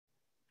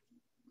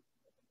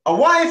A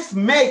wife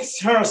makes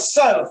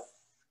herself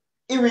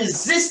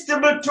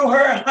irresistible to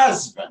her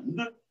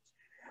husband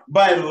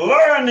by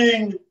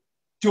learning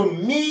to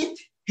meet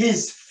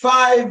his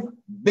 5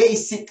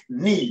 basic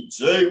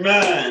needs.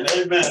 Amen.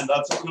 Amen.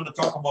 That's what we're going to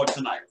talk about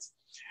tonight.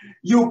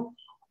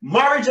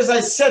 Marriage, as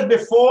I said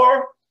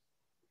before,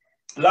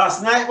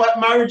 last night, what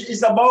marriage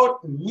is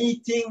about?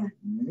 Meeting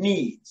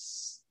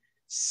needs,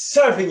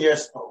 serving your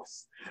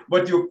spouse.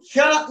 But you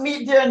cannot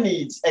meet their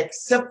needs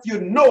except you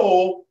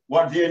know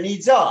what their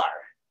needs are.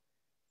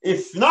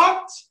 If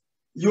not,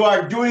 you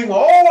are doing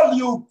all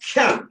you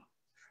can,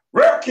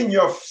 working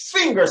your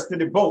fingers to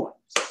the bones,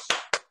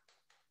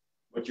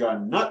 but you are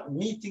not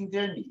meeting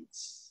their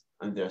needs,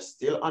 and they're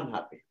still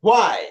unhappy.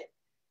 Why?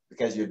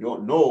 Because you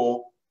don't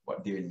know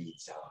what their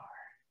needs are.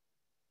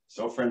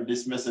 So, friend,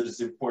 this message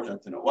is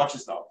important to know. Watch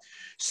this now.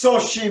 So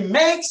she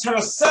makes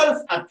herself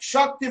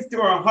attractive to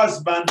her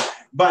husband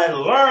by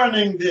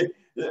learning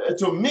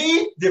to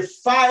meet the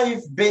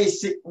 5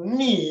 basic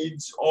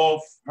needs of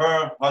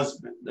her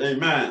husband.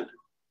 Amen.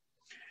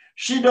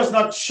 She does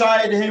not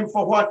chide him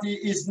for what he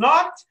is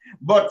not,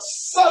 but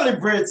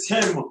celebrates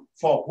him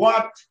for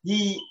what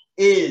he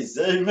is.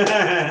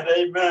 Amen.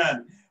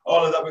 Amen.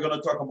 All of that we're going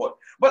to talk about.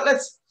 But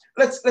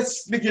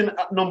let's begin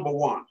at number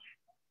 1.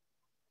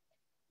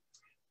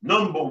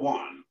 Number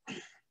 1.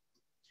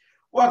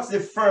 What's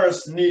the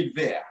first need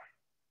there?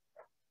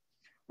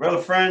 Well,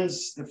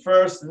 friends, the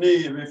first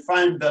need, we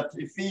find that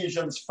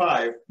Ephesians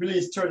 5.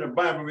 Please turn the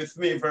Bible with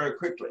me very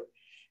quickly.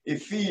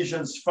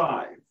 Ephesians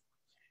 5.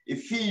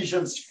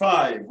 Ephesians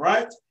 5,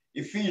 right?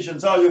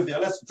 Ephesians, are you there?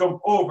 Let's jump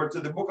over to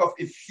the book of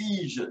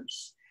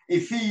Ephesians.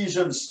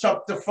 Ephesians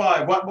chapter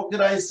 5. What book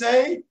did I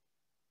say?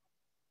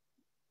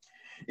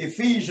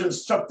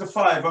 Ephesians chapter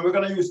 5. And we're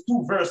going to use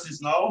 2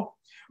 verses now.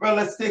 Well,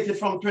 let's take it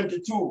from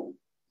 22.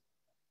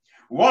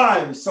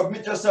 Wives,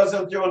 submit yourselves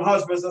unto your own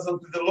husbands as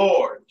unto the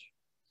Lord.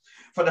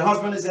 For the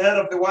husband is the head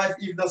of the wife,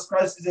 even as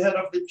Christ is the head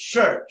of the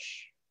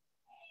church.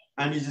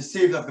 And he's the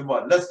Savior of the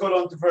body. Let's go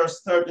down to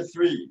verse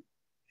 33.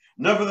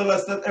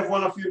 Nevertheless, let every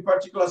one of you in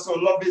particular so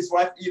love his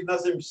wife even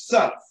as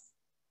himself.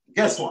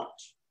 Guess what?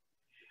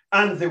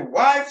 And the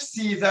wife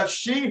see that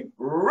she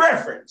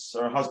reverence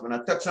her husband.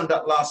 I touched on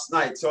that last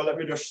night, so let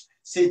me just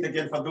say it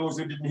again for those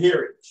who didn't hear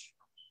it.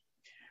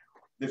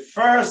 The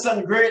first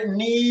and great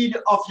need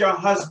of your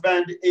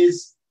husband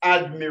is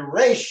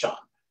admiration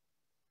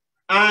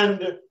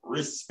and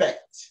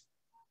respect.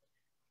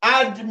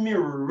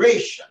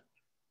 Admiration.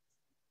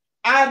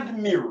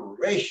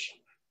 Admiration.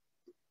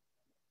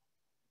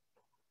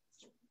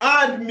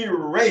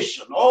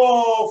 Admiration.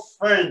 Oh,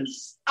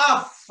 friends,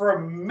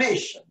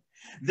 affirmation.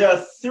 There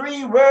are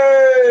 3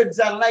 words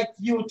I'd like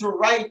you to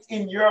write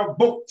in your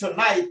book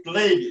tonight,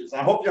 ladies.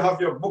 I hope you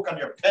have your book and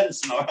your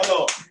pens now.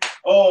 Hello.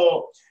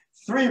 Oh,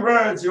 3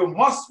 words you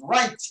must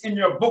write in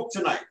your book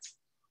tonight.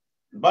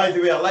 By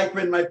the way, I like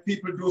when my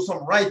people do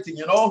some writing,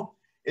 you know.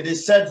 It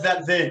is said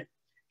that the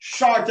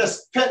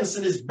shortest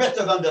pencil is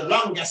better than the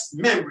longest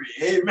memory.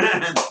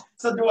 Amen.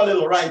 So do a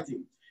little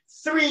writing.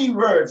 3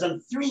 words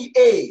and 3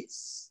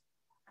 A's.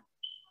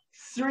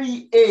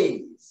 3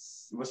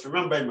 A's. You must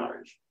remember in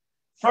marriage.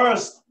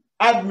 First,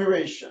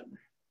 admiration,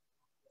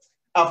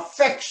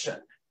 affection,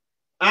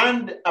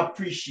 and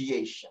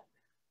appreciation.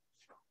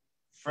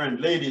 Friend,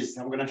 ladies,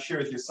 I'm going to share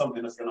with you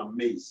something that's going to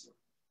amaze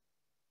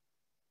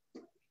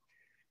you.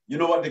 You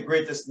know what the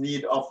greatest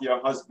need of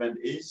your husband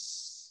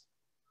is?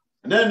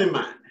 And any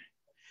man.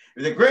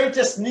 The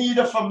greatest need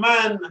of a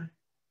man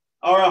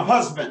or a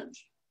husband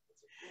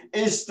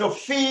is to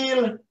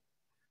feel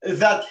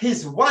that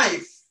his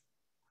wife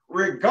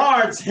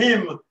regards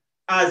him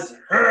as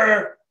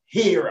her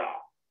hero.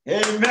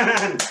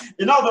 Amen.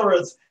 In other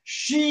words,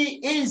 she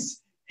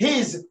is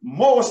his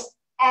most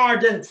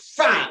ardent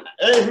fan.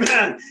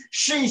 Amen.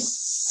 She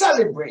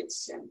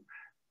celebrates him.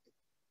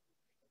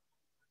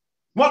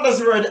 What does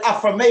the word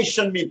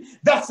affirmation mean?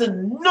 That's the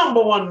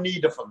number 1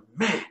 need of a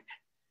man.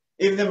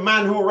 If the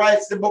man who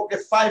writes the book, The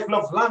 5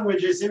 Love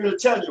Languages, he will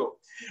tell you,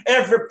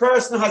 every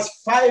person has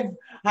 5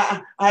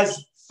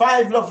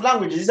 love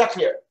languages. Is that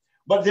clear?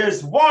 But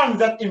there's one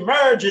that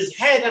emerges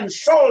head and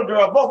shoulder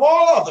above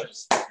all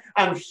others.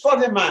 And for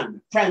the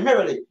man,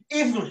 primarily,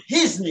 even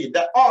his need,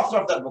 the author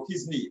of that book,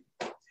 his need,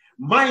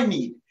 my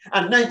need,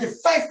 and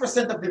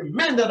 95% of the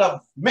men that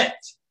I've met,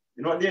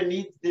 you know what their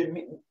need, their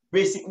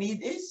basic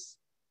need is?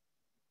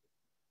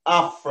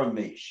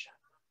 Affirmation.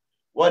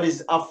 What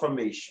is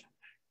affirmation?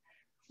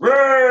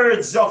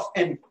 Words of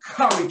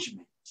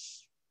encouragement,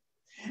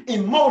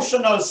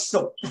 emotional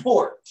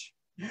support.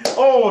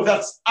 Oh,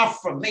 that's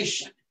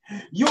affirmation.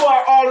 You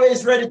are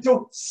always ready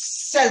to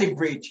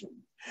celebrate him,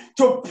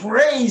 to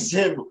praise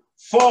him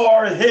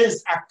for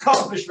his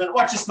accomplishment.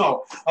 Watch this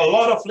now. A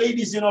lot of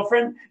ladies, you know,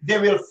 friend, they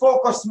will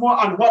focus more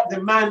on what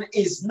the man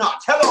is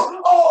not.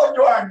 Hello. Oh,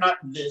 you are not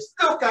this.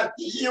 Look at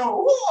you.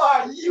 Who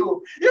are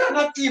you? You're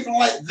not even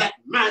like that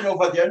man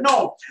over there.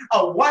 No.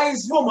 A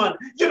wise woman,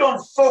 you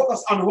don't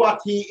focus on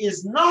what he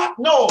is not.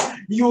 No.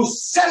 You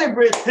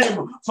celebrate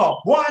him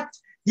for what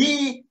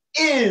he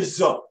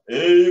is.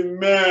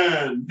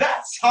 Amen.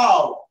 That's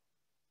how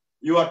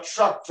you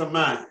attract a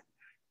man.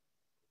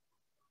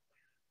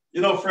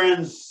 You know,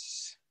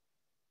 friends,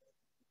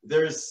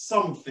 there is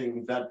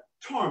something that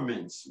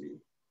torments me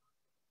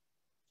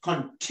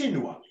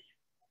continually.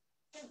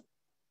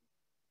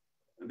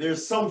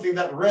 There's something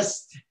that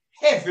rests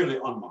heavily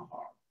on my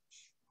heart.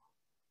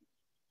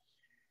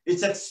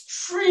 It's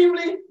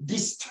extremely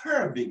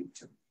disturbing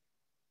to me.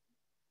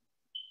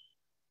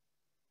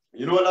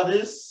 You know what that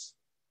is?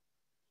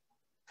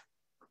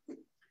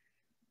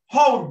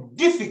 How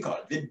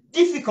difficult, the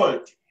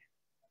difficulty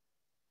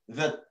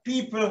that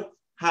people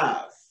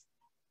have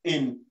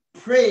in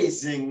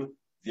praising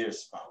their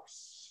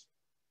spouse.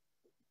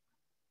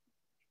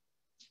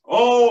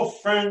 Oh,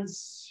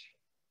 friends,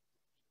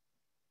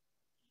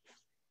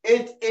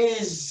 it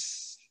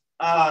is,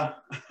 oh,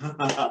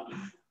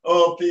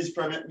 please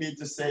permit me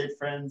to say,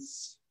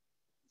 friends,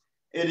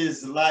 it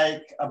is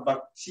like a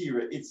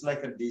bacteria. It's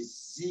like a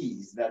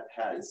disease that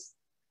has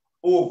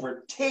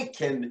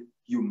overtaken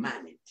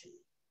humanity.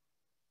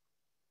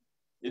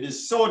 It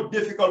is so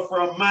difficult for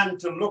a man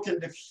to look in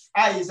the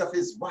eyes of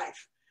his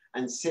wife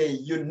and say,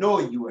 you know,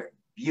 you are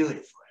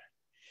beautiful.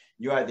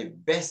 You are the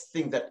best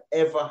thing that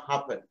ever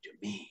happened to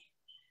me.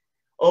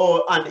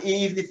 Oh, and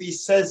even if he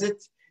says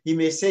it, he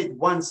may say it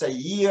once a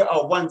year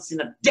or once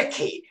in a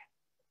decade.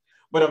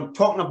 But I'm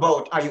talking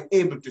about, are you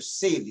able to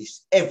say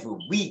this every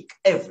week,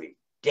 every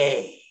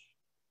day?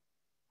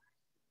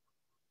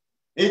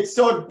 It's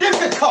so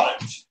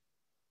difficult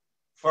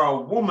for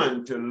a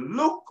woman to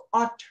look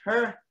at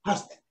her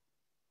husband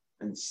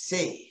and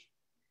say,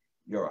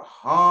 you're a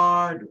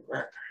hard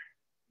worker.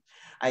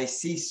 I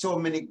see so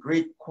many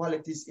great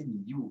qualities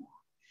in you.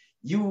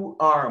 You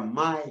are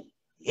my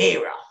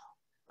hero,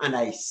 and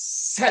I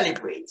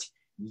celebrate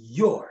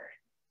your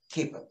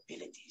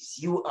capabilities.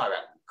 You are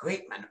a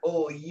great man.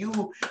 Oh,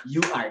 you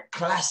are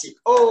classic.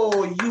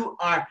 Oh, you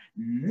are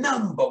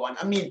number one.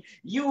 I mean,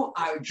 you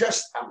are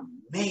just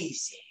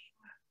amazing.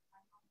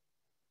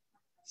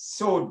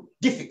 So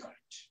difficult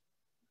to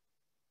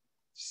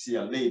see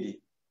a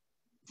lady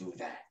do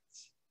that.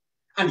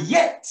 And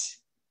yet,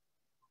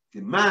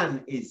 the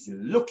man is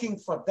looking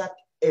for that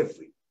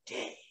every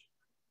day.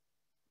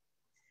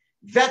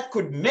 That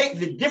could make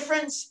the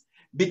difference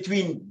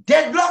between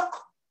deadlock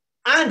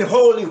and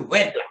holy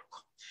wedlock.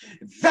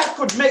 That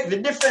could make the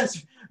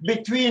difference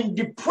between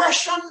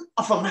depression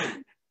of a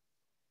man,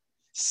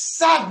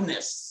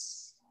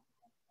 sadness,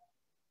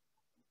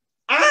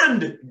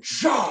 and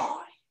joy.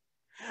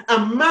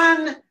 A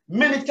man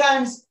many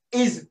times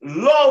is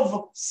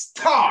love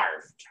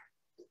starved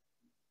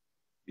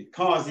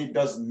because he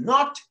does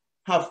not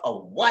have a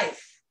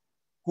wife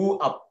who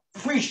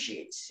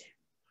appreciates him.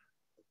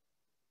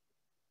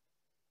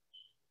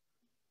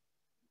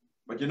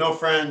 But you know,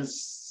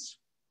 friends,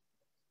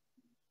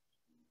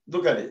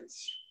 look at it.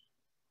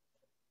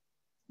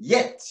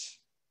 Yet,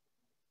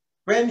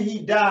 when he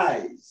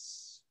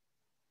dies,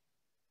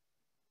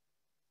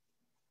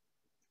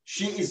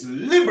 she is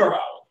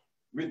liberal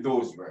with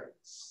those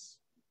words.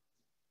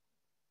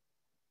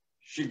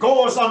 She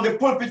goes on the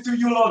pulpit to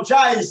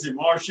eulogize him,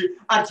 or she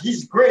at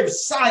his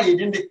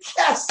graveside in the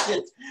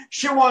casket.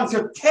 She wants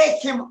to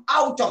take him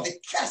out of the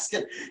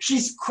casket.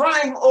 She's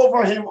crying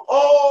over him.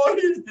 Oh,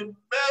 he's the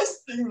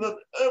best thing that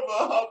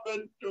ever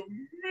happened to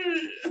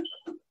me.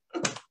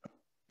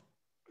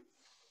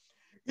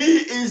 He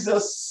is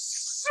a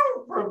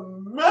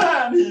superman.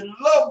 He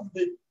loved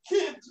the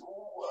kids.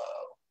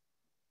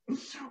 Wow.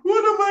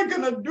 What am I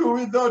going to do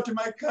without him?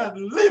 I can't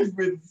live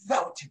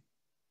without him.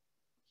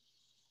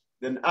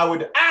 Then I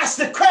would ask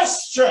the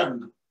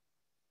question,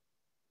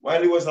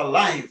 while he was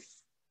alive,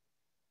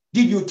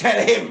 did you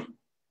tell him?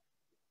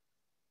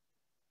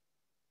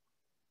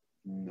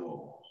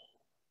 No,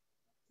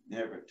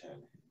 never tell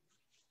him.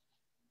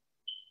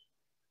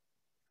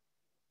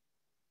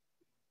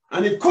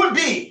 And it could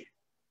be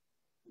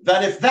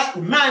that if that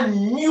man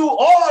knew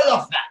all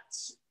of that,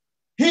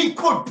 he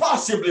could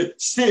possibly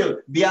still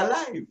be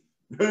alive.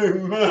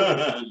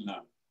 Amen.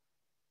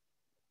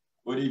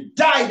 But he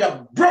died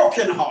a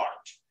broken heart.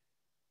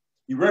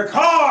 He worked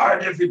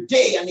hard every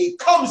day and he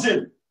comes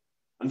in.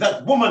 And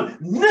that woman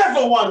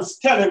never once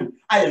tell him,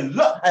 I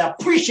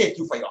appreciate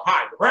you for your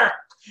hard work.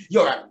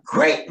 You're a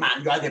great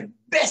man. You are the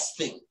best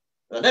thing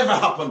that ever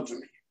happened to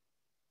me.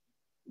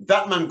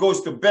 That man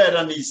goes to bed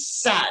and he's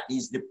sad.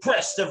 He's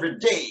depressed every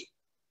day.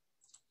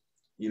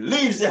 He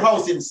leaves the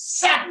house in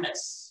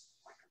sadness.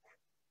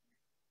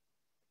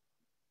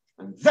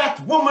 And that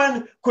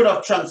woman could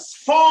have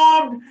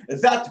transformed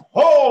that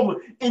home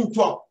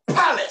into a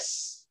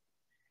palace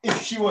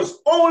if she was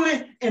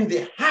only in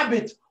the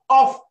habit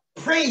of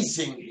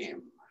praising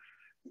him.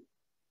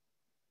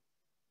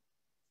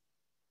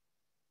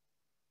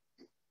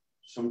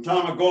 Some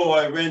time ago,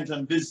 I went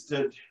and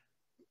visited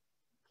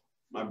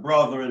my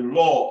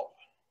brother-in-law.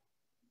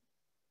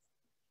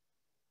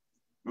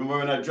 Remember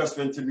when I just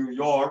went to New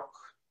York?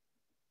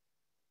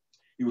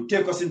 He would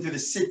take us into the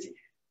city.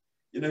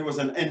 You know, he was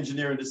an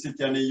engineer in the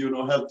city and he, you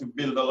know, helped to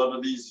build a lot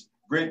of these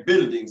great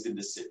buildings in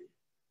the city.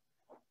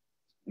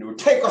 And he would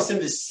take us in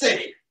the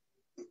city.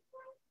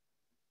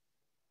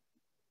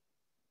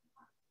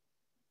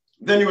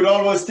 Then he would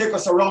always take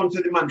us around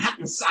to the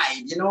Manhattan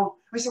side, you know.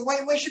 I said,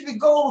 why should we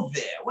go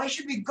there? Why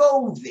should we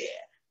go there?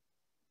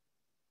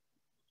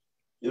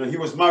 You know, he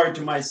was married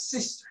to my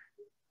sister.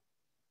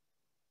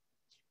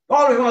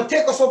 Always want to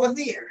take us over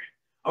there.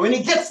 And when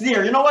he gets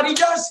there, you know what he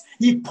does?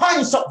 He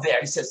points up there.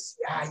 He says,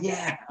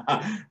 yeah,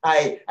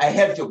 I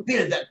helped to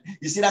build that.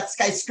 You see that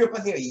skyscraper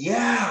there?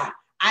 Yeah,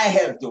 I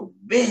helped to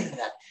build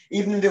that.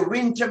 Even in the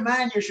winter,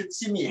 man, you should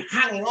see me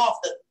hanging off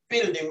that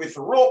building with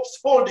ropes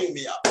holding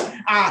me up.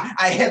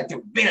 I helped to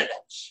build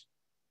it.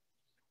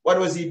 What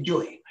was he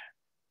doing?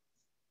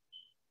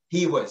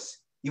 He was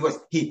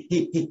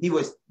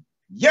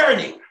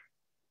yearning.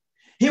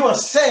 He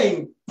was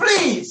saying,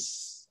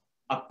 please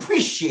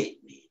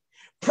appreciate me.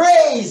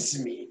 Praise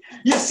me.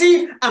 You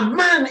see, a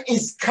man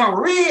is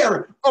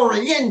career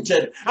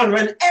oriented, and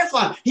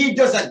whenever he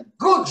does a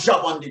good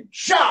job on the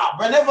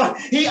job, whenever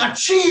he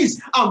achieves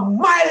a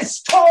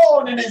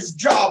milestone in his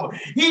job,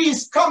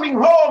 he's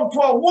coming home to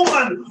a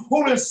woman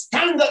who will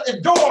stand at the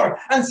door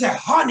and say,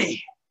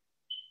 honey,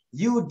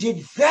 you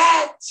did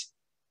that?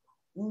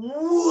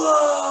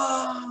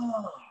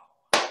 Whoa.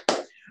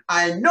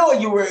 I know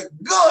you were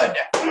good,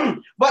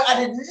 but I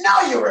didn't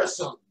know you were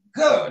so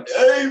good.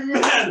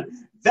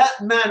 Amen.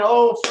 That man,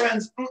 oh,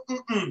 friends,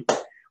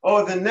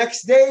 oh, the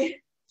next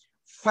day,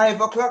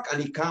 5 o'clock,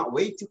 and he can't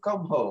wait to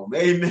come home.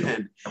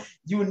 Amen.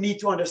 You need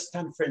to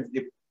understand, friends,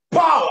 the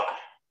power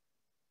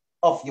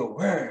of your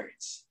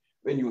words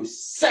when you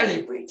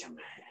celebrate a man.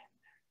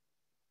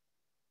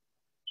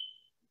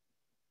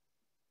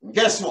 And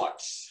guess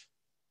what?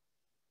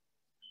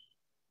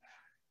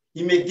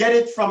 You may get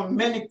it from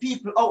many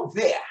people out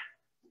there,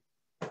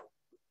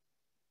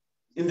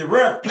 in the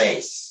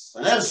workplace,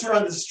 and elsewhere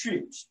on the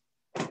street.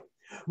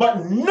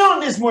 But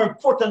none is more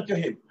important to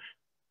him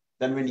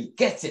than when he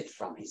gets it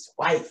from his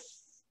wife.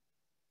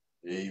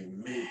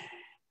 Amen.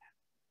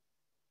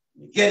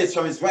 When he gets it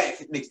from his wife,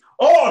 it makes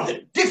all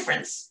the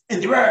difference in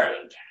the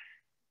world.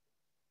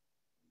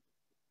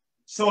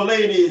 So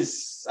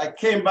ladies, I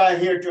came by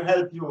here to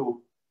help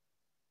you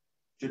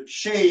to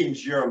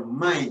change your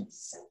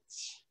mindset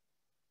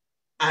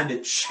and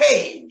to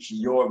change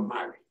your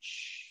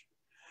marriage.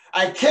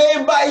 I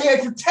came by here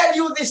to tell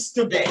you this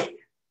today.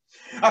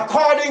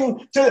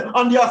 According to,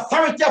 on the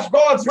authority of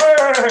God's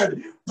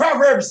word,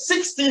 Proverbs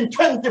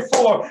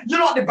 16:24. You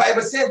know what the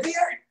Bible says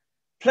there?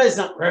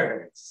 Pleasant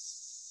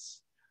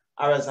words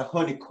are as a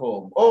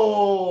honeycomb.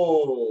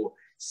 Oh,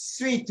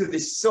 sweet to the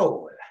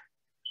soul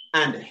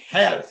and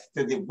health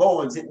to the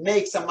bones. It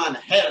makes a man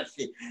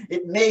healthy.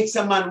 It makes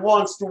a man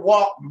wants to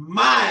walk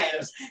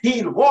miles.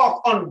 He'll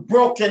walk on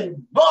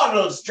broken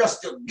bottles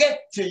just to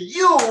get to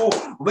you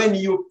when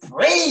you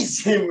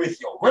praise him with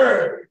your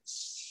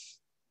words.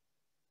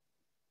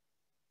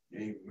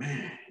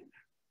 Amen.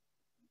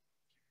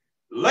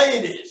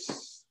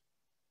 Ladies,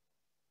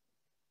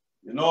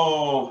 you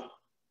know,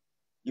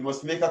 you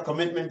must make a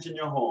commitment in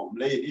your home,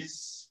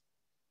 ladies,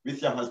 with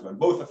your husband,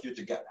 both of you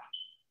together.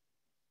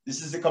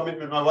 This is the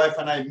commitment my wife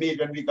and I made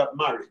when we got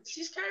married.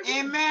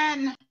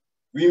 Amen.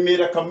 We made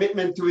a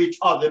commitment to each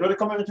other. You know the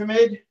commitment we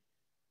made?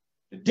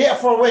 The day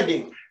of our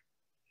wedding,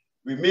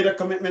 we made a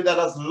commitment that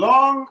as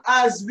long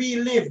as we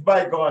live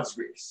by God's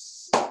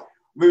grace,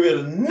 we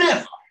will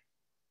never,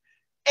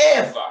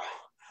 ever,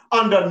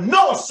 under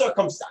no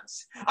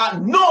circumstance,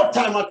 at no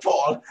time at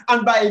all,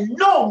 and by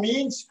no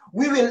means,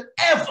 we will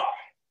ever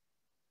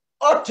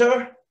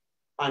utter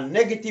a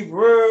negative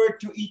word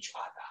to each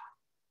other.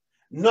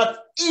 Not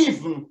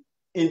even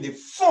in the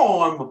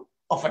form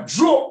of a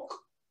joke.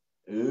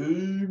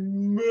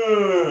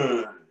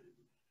 Amen.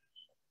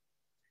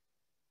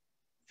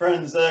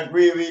 Friends, I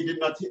agree we did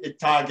not hit the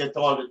target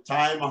all the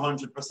time,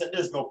 100%.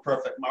 There's no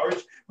perfect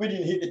marriage. We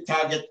didn't hit the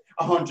target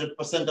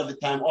 100% of the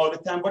time, all the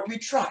time, but we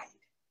tried.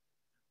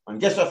 And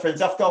guess what,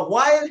 friends? After a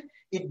while,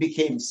 it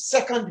became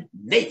second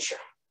nature.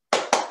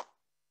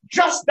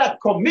 Just that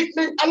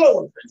commitment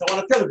alone, friends, I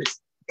want to tell you this,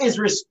 is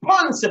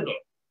responsible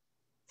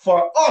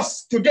for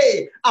us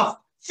today, of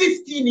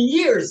 15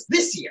 years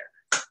this year.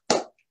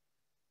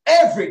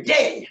 Every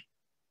day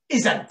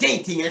is a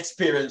dating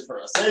experience for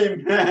us.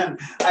 Amen.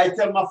 I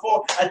tell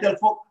folks,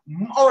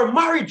 our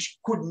marriage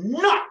could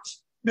not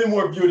be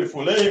more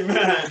beautiful.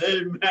 Amen.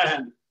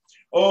 Amen.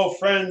 Oh,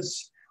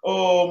 friends,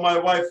 oh, my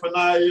wife and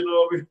I, you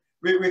know,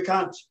 we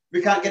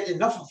can't get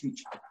enough of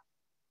each other.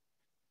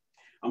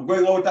 I'm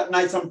going out at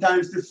night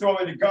sometimes to throw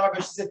in the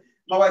garbage. She said,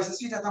 my wife said,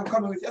 sweetheart, I'm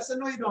coming with you. I said,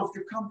 no, you don't have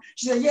to come.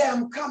 She said, yeah,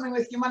 I'm coming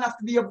with you. Man, I have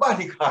to be your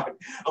bodyguard.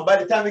 And by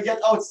the time we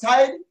get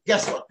outside,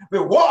 guess what?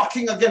 We're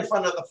walking again for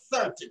another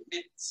 30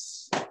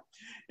 minutes.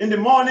 In the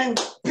morning,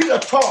 pillow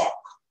talk.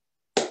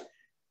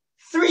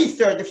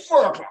 3:30,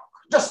 4 o'clock,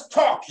 just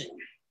talking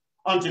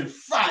until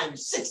 5,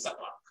 6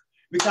 o'clock.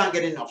 We can't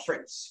get enough,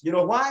 friends. You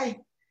know why?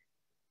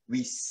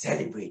 We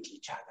celebrate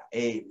each other.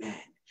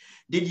 Amen.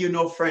 Did you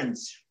know,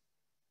 friends,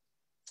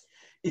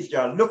 if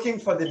you're looking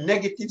for the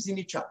negatives in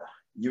each other,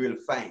 you will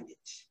find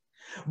it.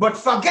 But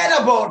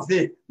forget about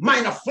the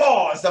minor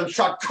flaws and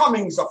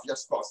shortcomings of your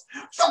spouse.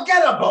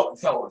 Forget about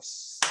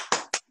those.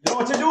 You know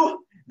what to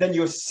do? then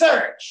you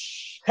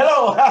search.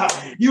 Hello,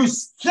 you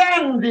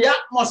scan the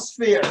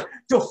atmosphere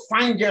to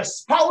find your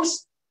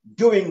spouse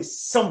doing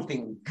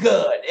something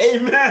good.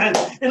 Amen.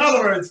 In other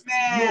words,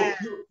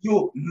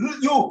 you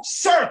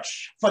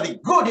search for the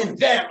good in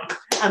them,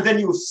 and then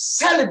you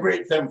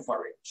celebrate them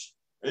for it.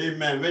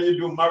 Amen. When you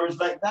do marriage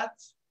like that,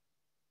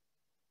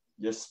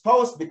 your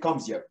spouse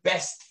becomes your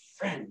best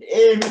friend.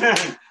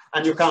 Amen.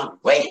 And you can't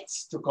wait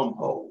to come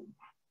home.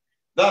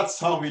 That's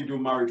how we do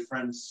marriage,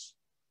 friends.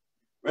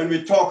 When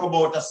we talk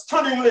about a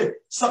stunningly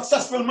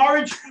successful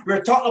marriage,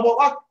 we're talking about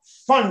what?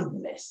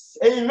 Fondness.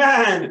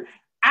 Amen.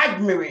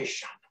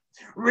 Admiration,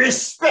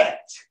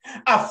 respect,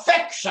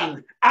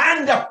 affection,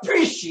 and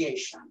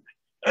appreciation.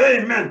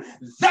 Amen.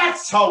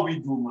 That's how we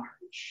do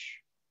marriage.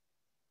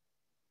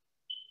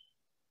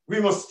 We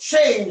must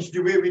change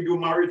the way we do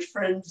marriage,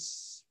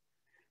 friends.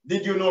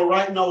 Did you know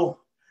right now,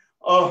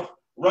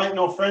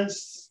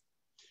 friends,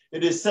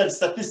 it is said,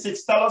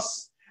 statistics tell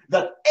us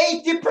that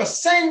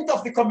 80%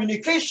 of the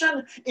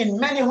communication in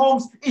many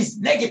homes is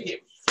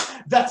negative.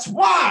 That's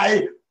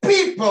why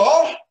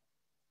people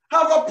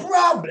have a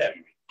problem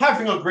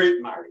having a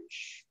great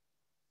marriage.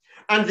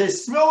 And they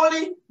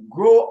slowly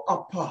grow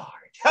apart.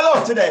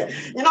 Hello today.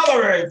 In other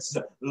words,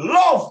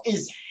 love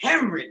is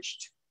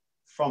hemorrhaged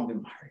from the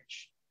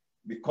marriage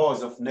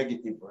because of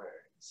negative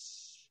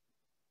words.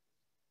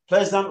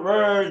 Pleasant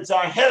words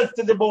are health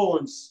to the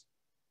bones.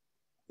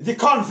 The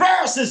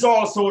converse is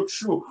also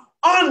true.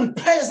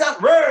 Unpleasant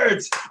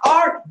words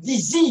are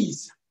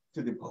disease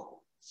to the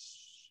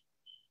bones.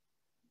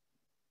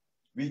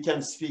 We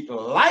can speak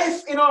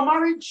life in our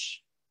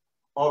marriage,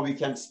 or we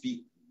can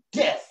speak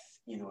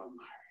death in our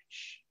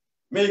marriage.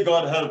 May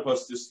God help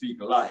us to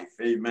speak life.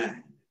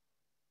 Amen.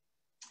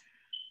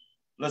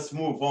 Let's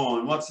move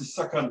on. What's the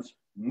second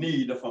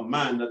need of a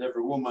man that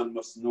every woman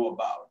must know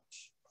about?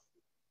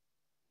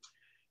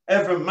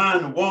 Every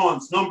man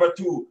wants, number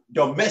 2,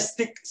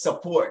 domestic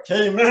support.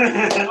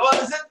 Amen.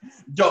 What is it?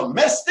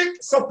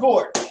 Domestic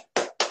support.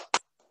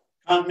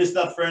 Can't miss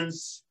that,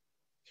 friends.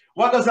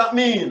 What does that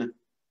mean?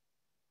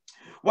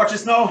 Watch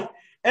this now.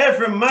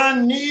 Every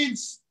man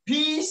needs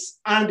peace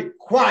and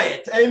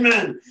quiet.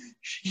 Amen.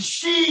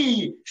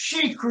 She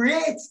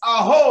creates a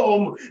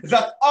home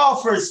that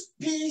offers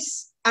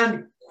peace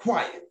and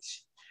quiet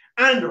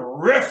and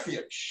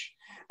refuge.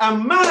 A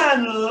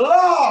man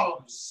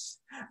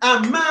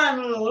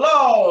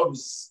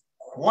loves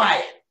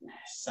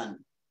quietness and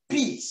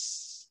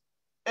peace.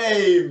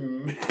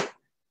 Amen.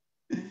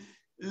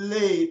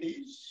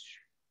 Ladies,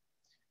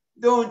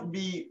 don't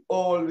be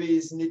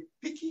always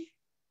nitpicky.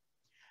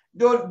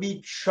 Don't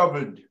be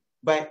troubled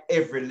by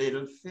every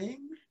little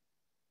thing.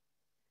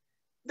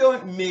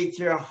 Don't make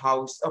your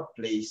house a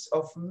place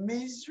of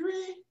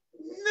misery.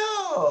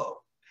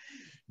 No.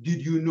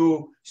 Did you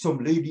know some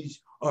ladies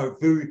are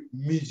very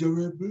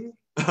miserable?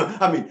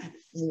 I mean,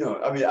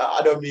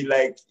 I don't mean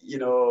like,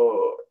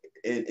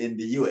 in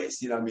the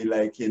US, I mean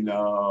like in,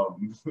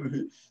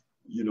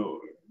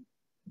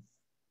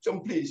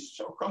 some place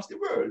across the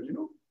world,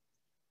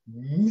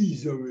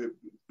 miserable.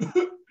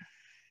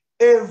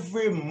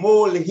 Every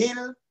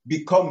molehill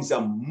becomes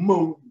a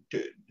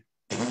mountain.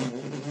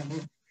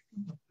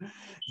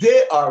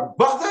 They are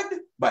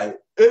bothered by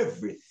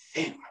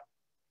everything.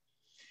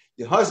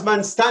 The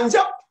husband stands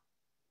up,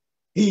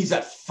 he's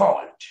at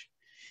fault.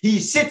 He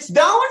sits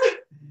down,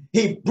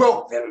 he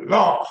broke the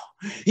law.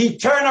 He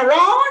turn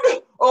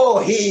around, oh,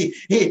 he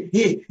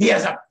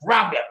has a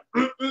problem.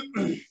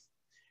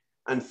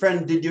 And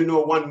friend, did you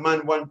know one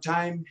man one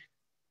time,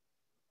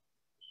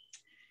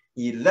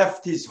 he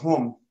left his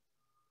home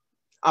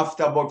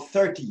after about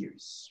 30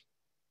 years.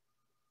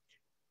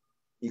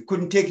 He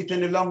couldn't take it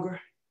any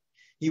longer.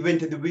 He went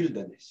to the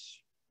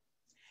wilderness.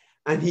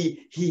 And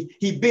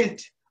he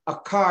built a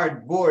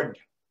cardboard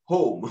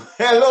home.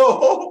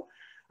 Hello!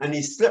 And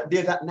he slept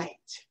there that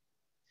night.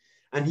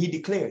 And he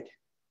declared,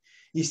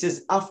 he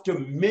says, after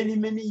many,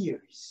 many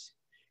years,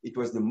 it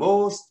was the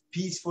most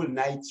peaceful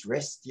night's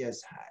rest he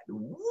has had.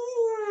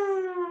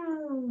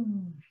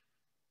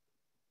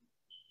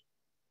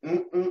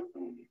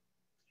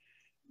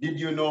 Did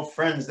you know,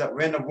 friends, that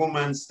when a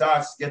woman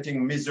starts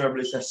getting miserable,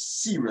 it's a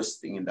serious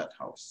thing in that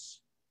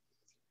house?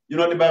 You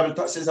know what the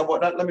Bible says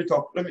about that? Let me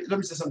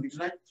say something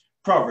tonight.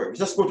 Proverbs.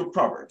 Let's go to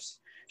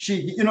Proverbs.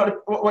 You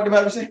know what the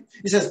Bible says?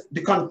 It says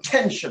the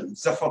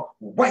contentions of a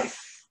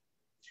wife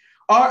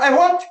are a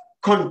what?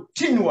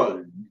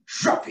 Continual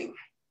dropping.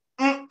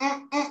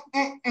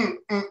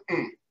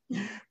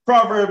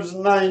 Proverbs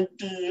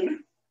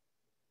 19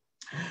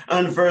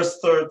 and verse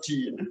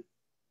 13.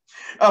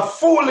 A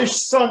foolish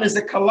son is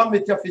a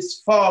calamity of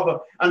his father,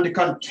 and the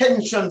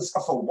contentions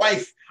of a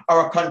wife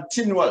are a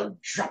continual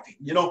dropping.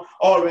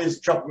 Always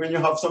dropping. When you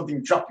have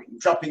something dropping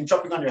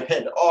on your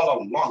head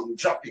all along,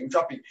 dropping.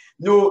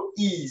 No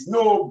ease,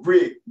 no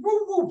break.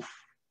 Woo,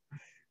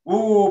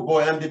 oh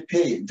boy, and the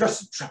pain,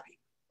 just dropping.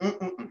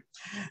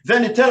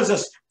 Then it tells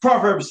us,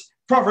 Proverbs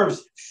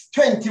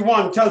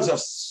 21 tells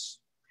us,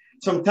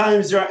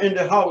 sometimes you're in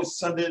the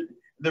house and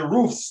the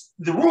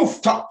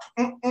rooftop.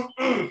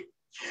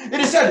 It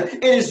is said,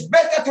 it is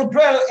better to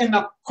dwell in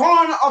a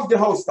corner of the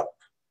housetop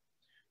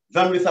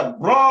than with a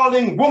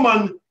brawling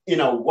woman in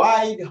a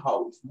wide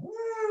house.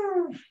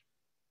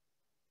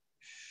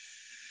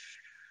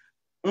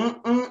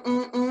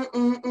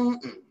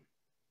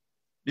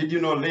 Did you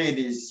know,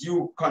 ladies,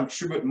 you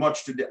contribute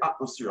much to the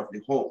atmosphere of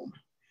the home?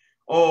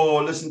 Oh,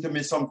 listen to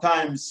me.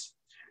 Sometimes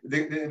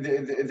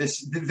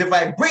the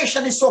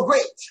vibration is so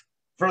great.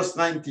 Verse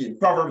 19,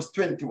 Proverbs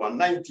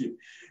 21:19,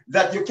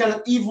 that you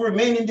cannot even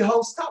remain in the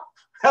house top.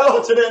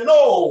 Hello today.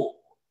 No.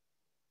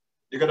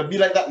 You're going to be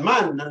like that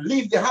man and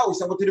leave the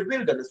house and go to the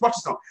wilderness. Watch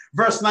this now.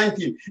 Verse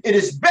 19, it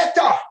is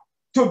better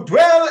to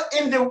dwell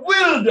in the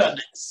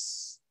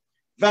wilderness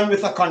than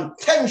with a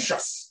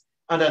contentious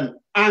and an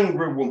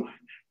angry woman.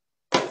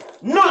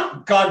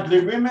 Not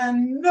godly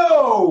women,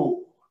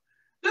 no.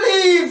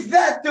 Leave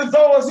that to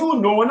those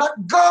who know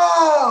not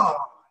God.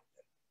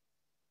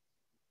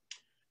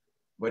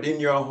 But in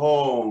your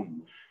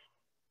home,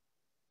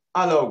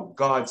 allow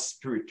God's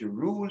Spirit to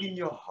rule in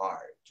your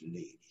heart,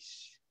 ladies.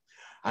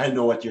 I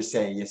know what you're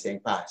saying. You're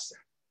saying, Pastor,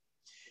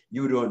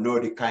 you don't know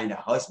the kind of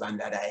husband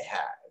that I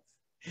have.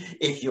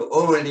 If you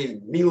only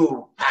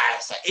knew,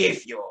 Pastor,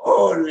 if you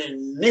only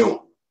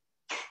knew.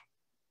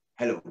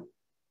 Hello.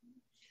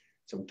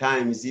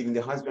 Sometimes even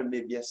the husband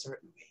may be a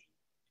certain way.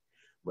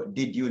 But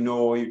did you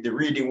know, the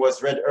reading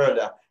was read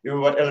earlier, you know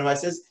what Ellen White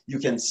says? You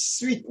can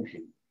sweeten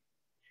him.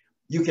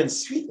 You can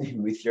sweeten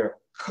him with your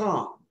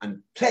calm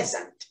and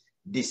pleasant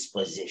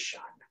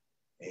disposition.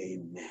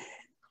 Amen.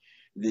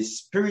 The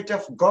Spirit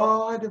of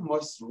God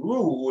must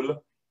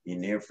rule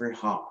in every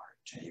heart.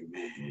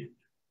 Amen.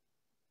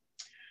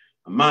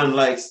 A man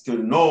likes to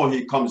know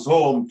he comes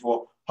home to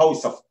a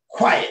house of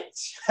quiet.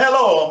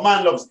 Hello, a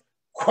man loves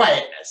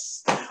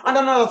quietness. And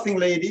another thing,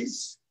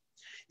 ladies,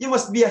 you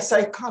must be a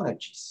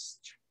psychologist.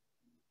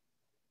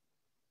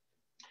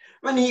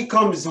 When he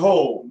comes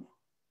home,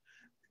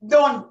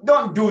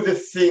 don't do the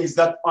things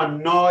that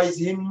annoys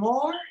him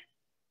more.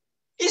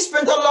 He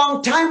spent a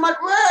long time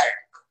at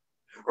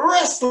work,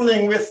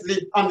 wrestling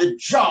on the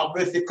job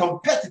with the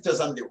competitors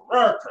and the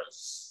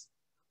workers,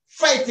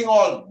 fighting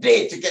all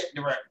day to get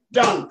the work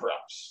done,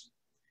 perhaps.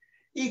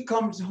 He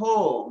comes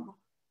home.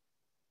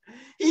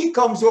 He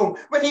comes home.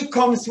 When he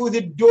comes through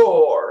the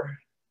door,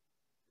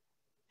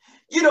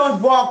 you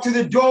don't walk to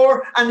the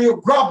door and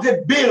you grab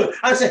the bill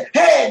and say,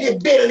 hey, the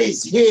bill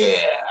is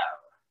here.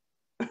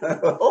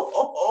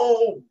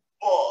 Oh,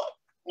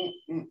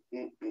 boy.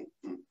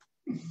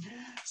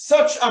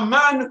 Such a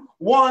man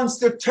wants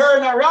to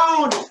turn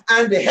around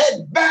and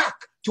head back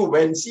to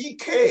whence he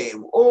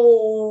came.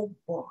 Oh,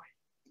 boy.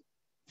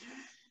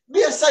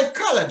 Be a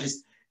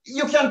psychologist.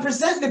 You can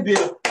present the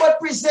bill, but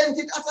present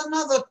it at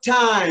another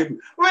time.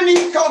 When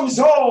he comes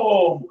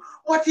home,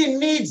 what he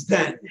needs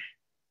then?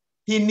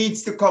 He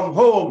needs to come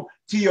home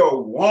to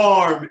your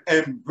warm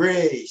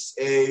embrace.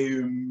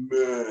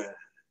 Amen.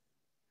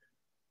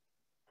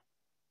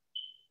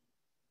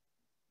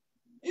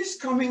 He's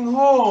coming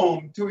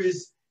home to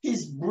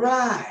his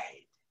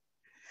bride.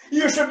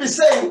 You should be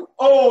saying,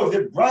 oh,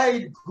 the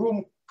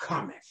bridegroom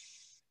cometh.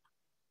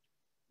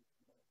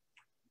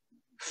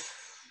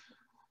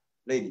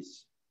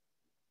 Ladies,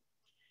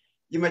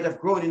 you might have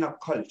grown in a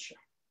culture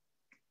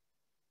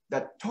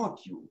that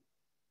taught you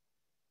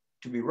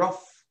to be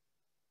rough,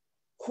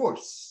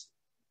 coarse,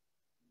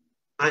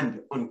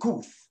 and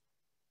uncouth,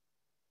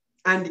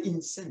 and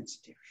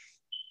insensitive.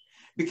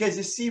 Because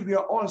you see, we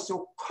are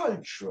also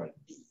cultural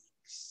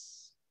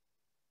beings.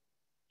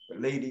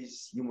 But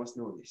ladies, you must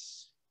know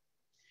this.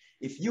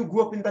 If you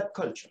grew up in that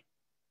culture,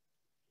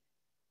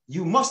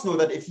 you must know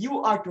that if you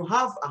are to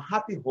have a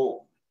happy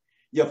home,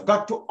 you've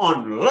got to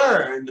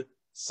unlearn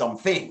some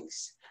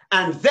things.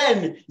 And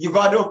then you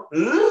got to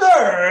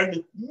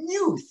learn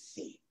new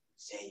things.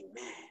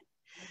 Amen.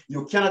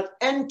 You cannot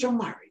enter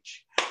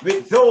marriage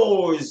with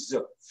those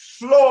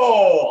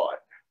flawed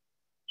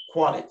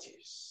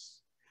qualities,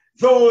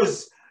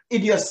 those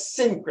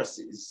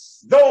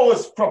idiosyncrasies,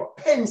 those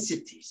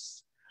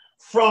propensities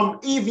from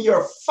even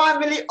your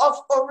family of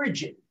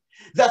origin.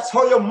 That's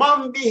how your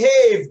mom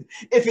behaved.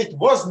 If it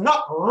was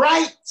not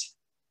right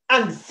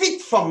and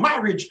fit for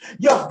marriage,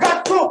 you've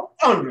got to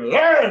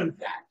unlearn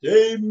that.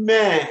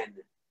 Amen.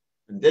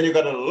 And then you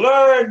got to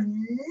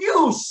learn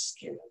new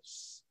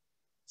skills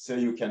so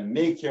you can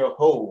make your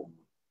home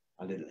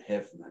a little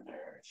heaven on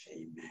earth.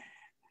 Amen.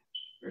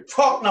 We're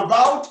talking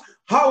about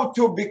how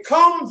to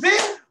become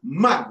the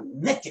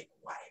magnetic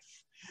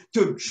wife,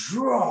 to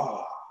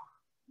draw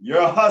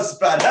your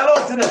husband.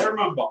 Hello to that,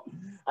 remember.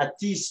 A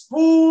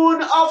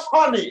teaspoon of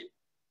honey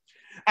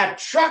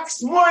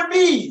attracts more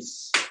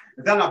bees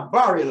than a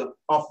barrel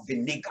of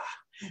vinegar.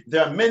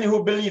 There are many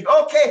who believe,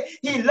 okay,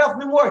 he loved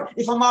me more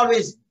if I'm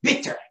always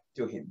bitter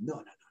to him. No, no,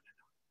 no,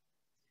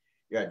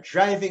 no, no. You're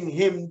driving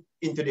him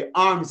into the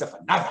arms of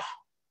another.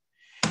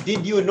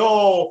 Did you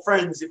know,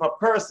 friends, if a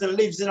person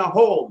lives in a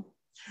home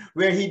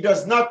where he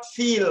does not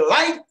feel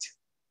liked,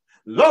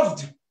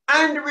 loved,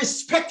 and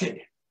respected,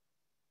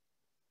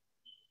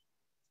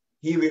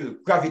 he will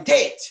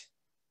gravitate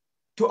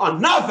to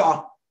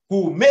another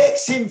who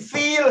makes him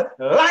feel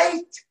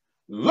liked,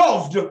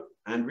 loved,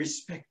 and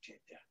respected.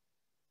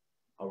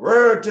 A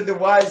word to the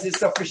wise is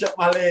sufficient,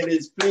 my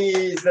ladies.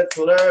 Please, let's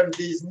learn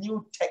these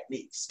new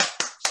techniques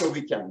so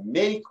we can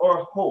make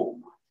our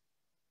home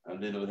a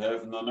little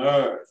heaven on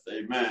earth.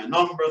 Amen.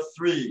 Number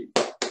 3.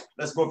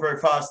 Let's go very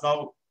fast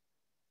now.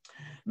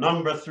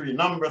 Number three, the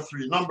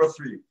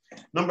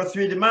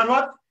man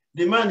what?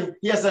 The man,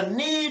 he has a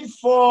need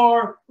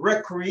for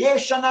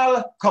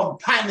recreational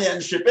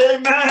companionship.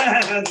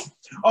 Amen.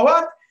 Or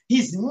what?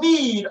 His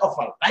need of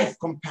a life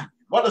companion.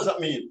 What does that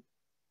mean?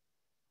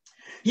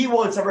 He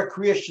wants a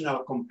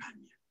recreational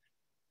companion.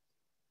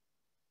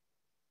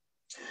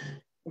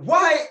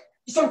 Why?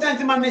 Sometimes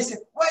the man may say,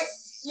 why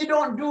you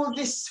don't do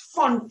this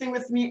fun thing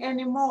with me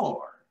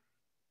anymore?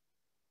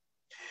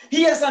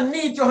 He has a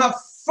need to have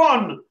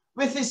fun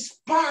with his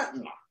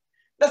partner.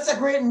 That's a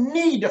great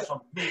need of a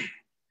man.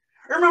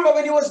 Remember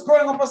when he was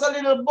growing up as a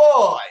little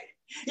boy,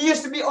 he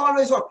used to be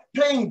always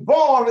playing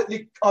ball with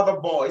the other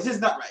boys.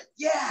 Isn't that right?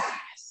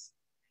 Yes.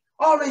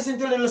 Always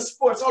into little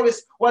sports.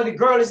 Always while the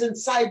girl is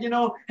inside, you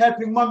know,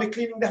 helping mommy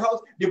cleaning the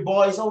house, the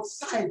boy is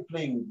outside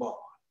playing ball.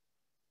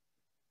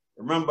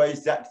 Remember,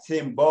 it's that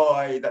same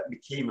boy that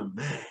became a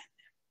man.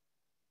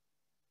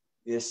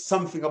 There's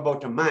something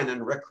about a man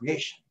and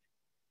recreation.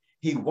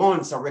 He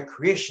wants a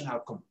recreational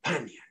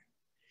companion.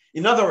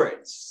 In other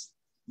words,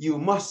 you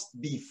must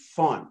be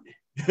fun.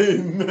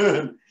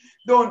 Amen.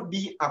 Don't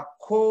be a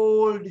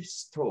cold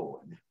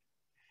stone,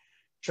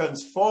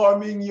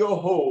 transforming your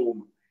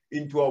home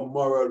into a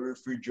moral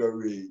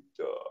refrigerator.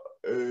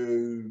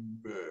 Amen.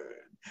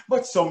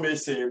 But some may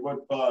say,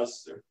 but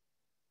Pastor,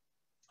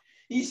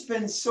 he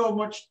spends so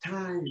much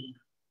time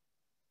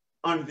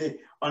on the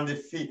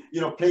field,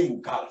 you know,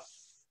 playing golf,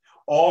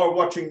 or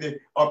watching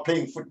or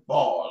playing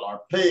football,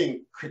 or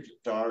playing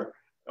cricket, or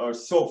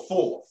so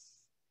forth.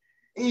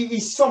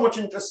 He's so much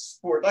into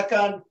sport, I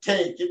can't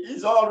take it.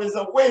 He's always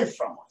away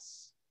from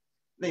us.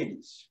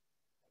 Ladies,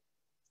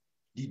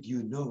 did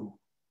you know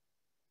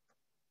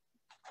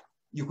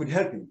you could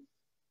help him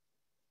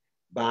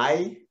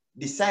by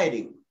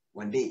deciding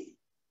one day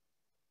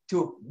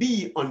to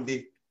be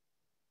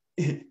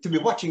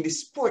watching the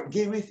sport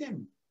game with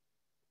him?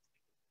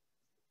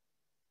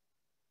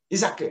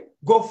 Exactly.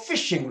 Go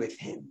fishing with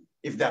him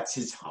if that's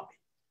his hobby.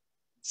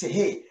 Say,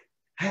 hey,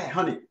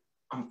 honey,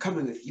 I'm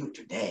coming with you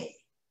today.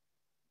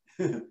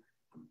 I'm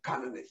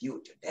coming with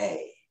you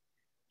today.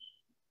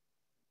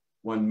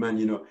 One man,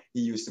 you know,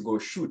 he used to go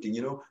shooting,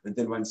 you know, and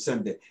then one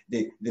Sunday,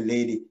 the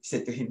lady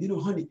said to him, you know,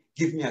 honey,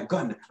 give me a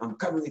gun. I'm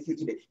coming with you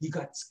today. He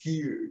got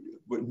scared,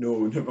 but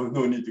no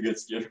need to get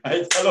scared,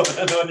 right? Hello,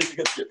 no need to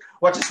get scared.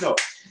 Watch this now.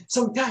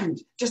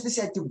 Sometimes, just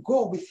decide to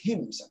go with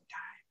him sometimes.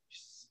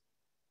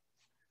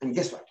 And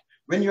guess what?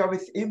 When you are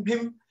with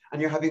him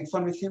and you're having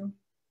fun with him,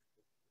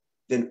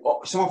 then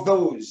some of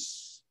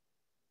those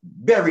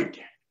buried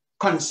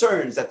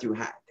concerns that you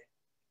had,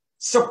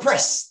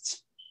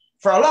 suppressed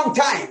for a long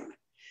time,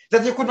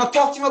 that you could not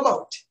talk to him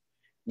about.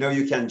 Now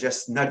you can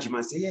just nudge him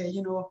and say, yeah,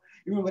 you know,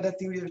 you remember that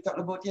thing we were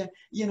talking about? Yeah,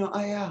 you know,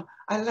 I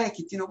like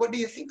it. You know, what do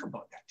you think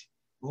about that?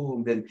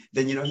 Oh, then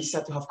you know, he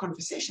starts to have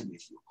conversation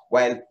with you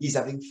while he's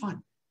having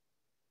fun.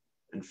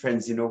 And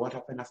friends, you know what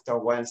happened after a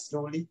while?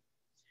 Slowly,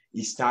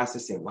 he starts to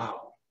say,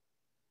 wow,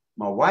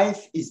 my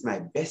wife is my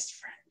best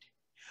friend,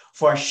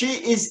 for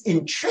she is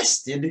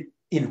interested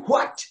in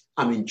what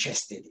I'm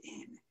interested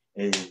in.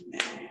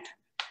 Amen.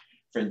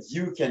 Friends,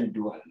 you can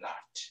do a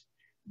lot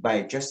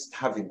by just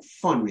having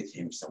fun with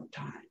him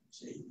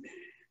sometimes. Amen.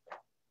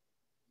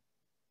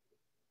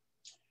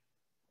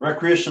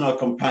 Recreational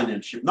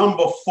companionship.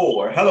 Number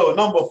 4. Hello,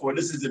 number 4.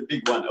 This is a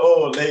big one.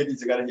 Oh,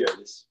 ladies, you gotta hear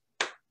this.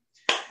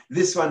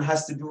 This one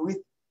has to do with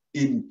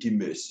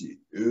intimacy.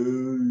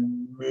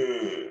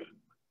 Amen.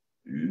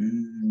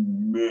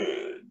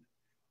 Amen.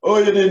 Oh,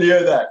 you didn't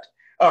hear that?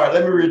 All right,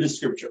 let me read the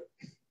scripture,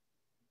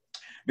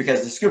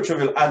 because the scripture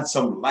will add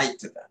some light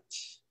to that.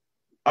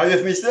 Are you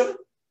with me still?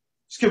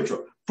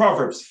 Scripture,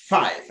 Proverbs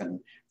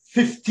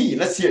 5:15.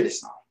 Let's hear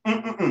this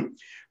now.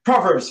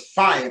 Proverbs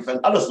 5, and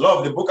I just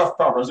love the book of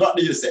Proverbs. What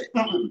do you say?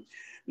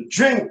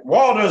 Drink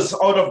waters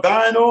out of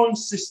thine own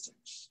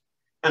cisterns,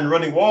 and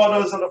running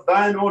waters out of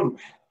thine own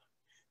well.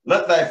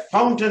 Let thy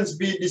fountains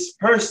be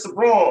dispersed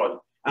abroad,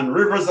 and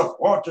rivers of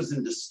waters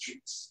in the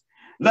streets.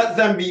 Let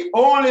them be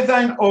only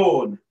thine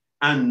own,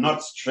 and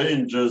not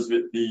strangers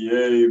with thee.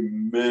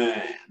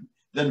 Amen.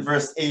 Then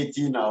verse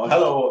 18 now.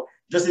 Hello,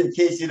 just in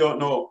case you don't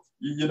know,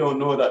 you don't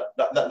know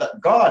that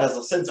God has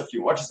a sense of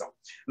humor. Watch this out.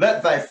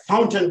 Let thy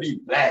fountain be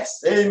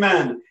blessed.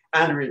 Amen.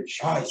 And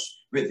rejoice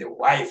with the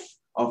wife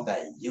of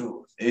thy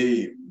youth.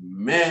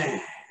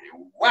 Amen.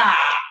 Wow.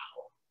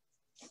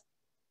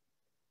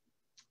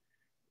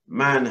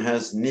 Man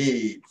has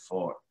need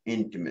for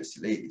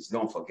intimacy. Ladies,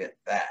 don't forget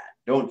that.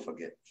 Don't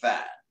forget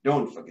that.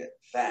 Don't forget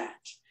that.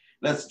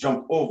 Let's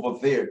jump over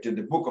there to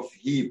the book of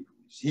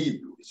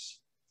Hebrews.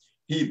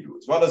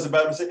 What does the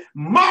Bible say?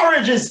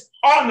 Marriage is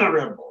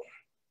honorable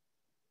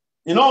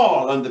in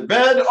all, and the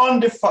bed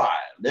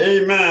undefiled.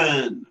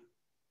 Amen.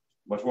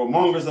 But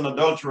whoremongers and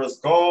adulterers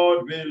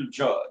God will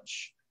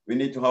judge We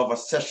need to have a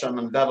session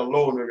on that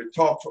alone where we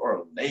talk to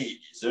our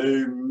ladies.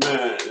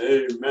 Amen,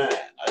 amen,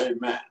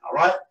 amen. All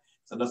right?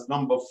 So that's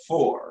number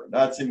 4.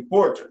 That's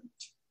important.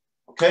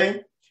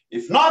 Okay?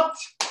 If not,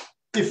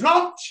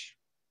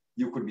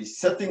 you could be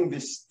setting the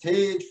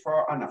stage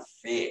for an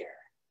affair.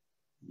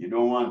 You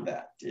don't want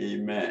that.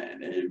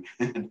 Amen,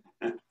 amen.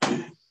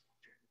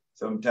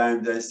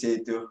 Sometimes I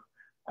say to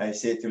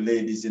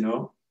ladies, you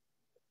know,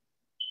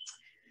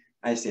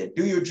 I say,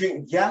 do you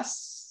drink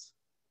gas?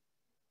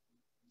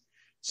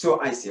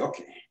 So I say,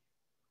 okay,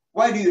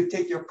 why do you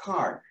take your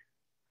car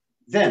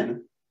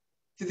then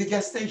to the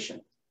gas station?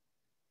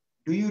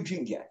 Do you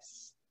drink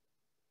gas?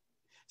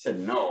 I said,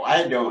 no,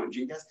 I don't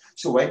drink gas.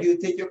 So why do you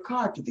take your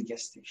car to the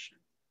gas station?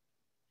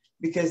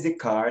 Because the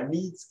car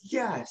needs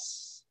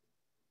gas.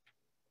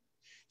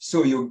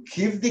 So you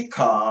give the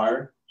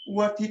car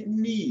what it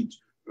needs.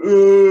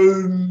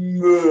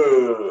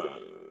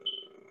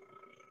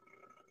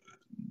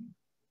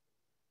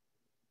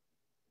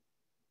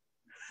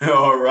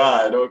 All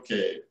right,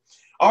 okay.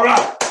 All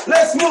right,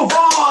 let's move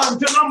on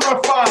to number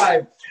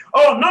 5.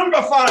 Oh,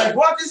 number 5,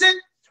 what is it?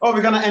 Oh,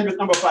 we're going to end with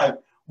number 5.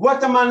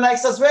 What a man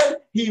likes as well,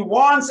 he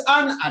wants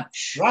an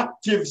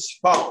attractive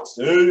spouse.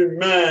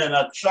 Amen,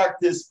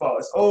 attractive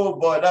spouse. Oh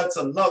boy, that's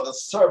another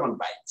sermon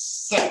by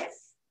itself.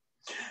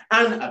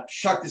 An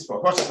attractive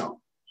spouse. Watch it now.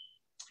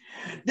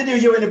 Did you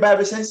hear when the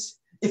Bible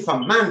says, if a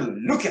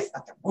man looketh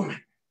at a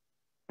woman,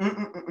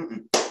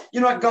 you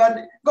know what,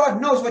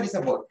 God knows what it's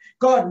about.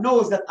 God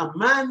knows that a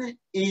man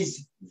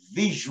is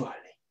visually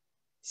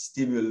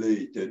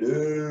stimulated.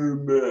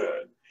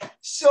 Amen.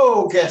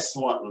 So guess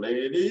what,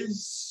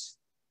 ladies?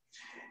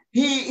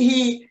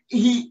 His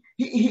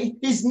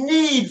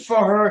need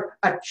for her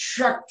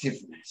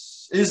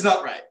attractiveness is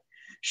not right.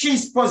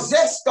 She's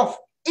possessed of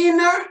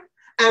inner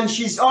and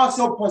she's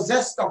also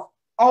possessed of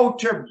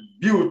outer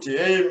beauty.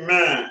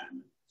 Amen.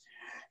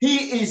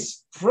 He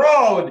is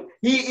proud.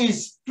 He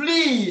is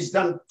pleased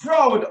and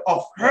proud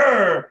of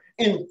her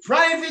in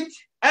private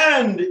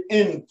and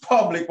in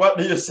public. What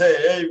do you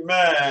say?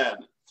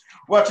 Amen.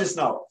 Watch this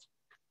now.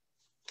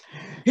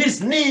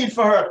 His need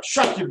for her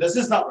attractiveness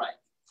is not right.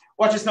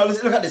 Watch this now.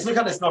 Look at this. Look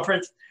at this now,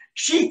 friends.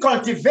 She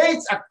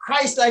cultivates a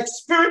Christ-like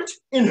spirit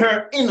in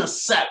her inner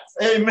self.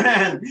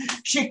 Amen.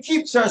 She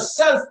keeps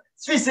herself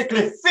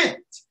physically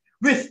fit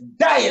with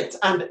diet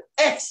and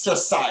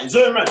exercise.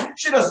 Amen.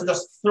 She doesn't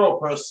just throw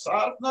up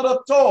herself. Not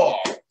at all.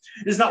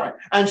 It's not right.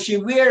 And she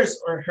wears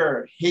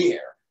her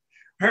hair,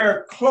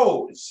 her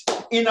clothes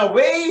in a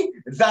way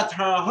that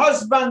her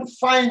husband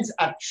finds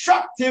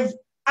attractive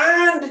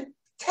and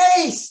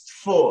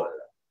tasteful.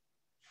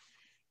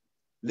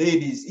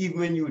 Ladies, even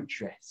when you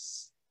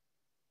dress,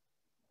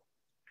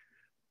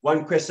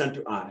 one question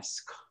to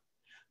ask,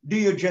 do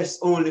you dress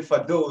only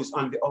for those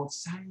on the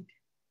outside?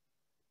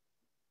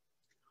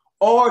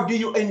 Or do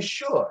you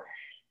ensure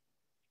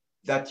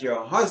that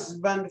your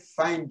husband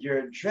finds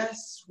your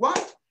dress,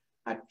 what?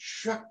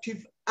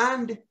 Attractive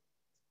and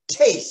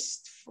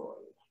tasteful.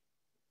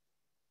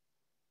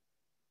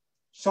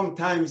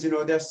 Sometimes, you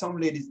know, there are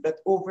some ladies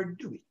that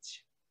overdo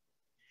it,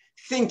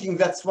 thinking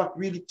that's what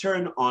really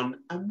turns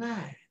on a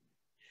man.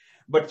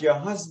 But your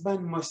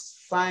husband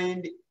must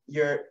find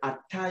your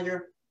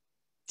attire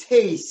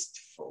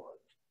tasteful.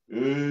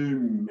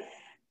 Amen.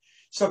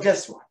 So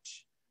guess what?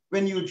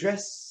 When you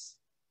dress,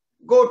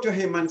 go to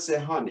him and say,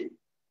 honey,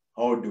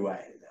 how do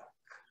I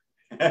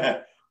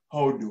look?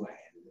 How do I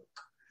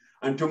look?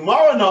 And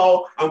tomorrow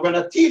now, I'm going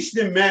to teach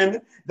the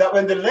men that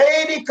when the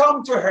lady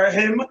come to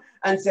him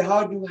and say,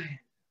 how do I look?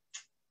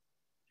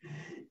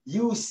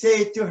 You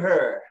say to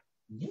her,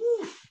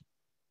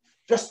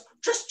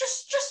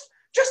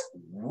 just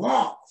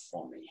walk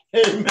for me.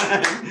 Amen.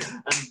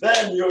 And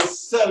then you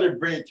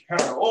celebrate her.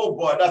 Oh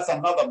boy, that's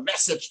another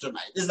message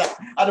tonight. Is that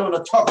I don't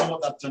want to talk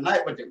about that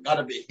tonight, but you've got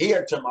to be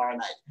here tomorrow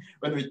night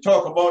when we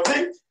talk about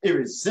the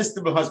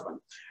irresistible husband.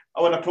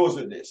 I want to close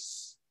with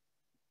this.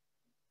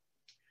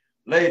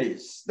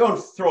 Ladies,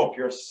 don't throw up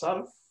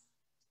yourself.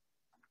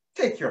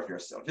 Take care of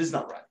yourself. It's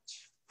not right.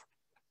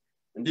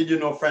 And did you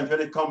know, friends,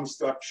 when it comes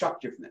to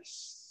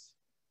attractiveness,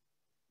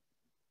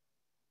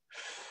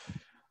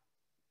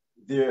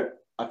 the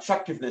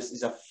attractiveness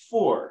is a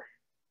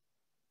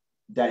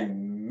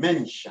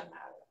 4-dimensional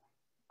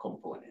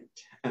component.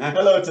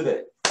 Hello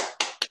today.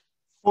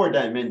 4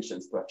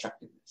 dimensions to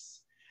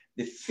attractiveness.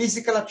 The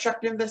physical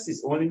attractiveness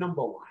is only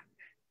number 1.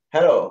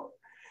 Hello.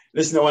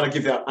 Listen, I want to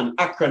give you an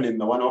acronym.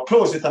 I want to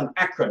close with an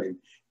acronym.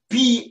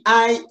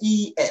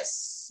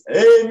 P-I-E-S.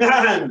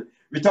 Amen.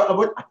 We talk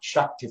about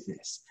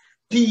attractiveness.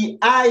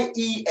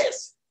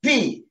 P-I-E-S.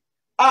 P-I-E-S.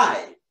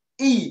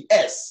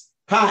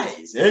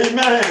 Pies.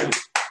 Amen.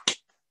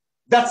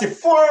 That's a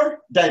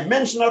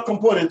 4-dimensional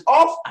component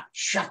of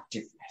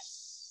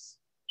attractiveness.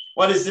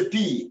 What is the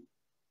P?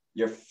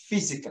 Your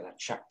physical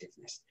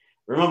attractiveness.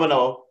 Remember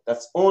now,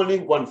 that's only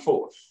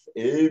 1/4.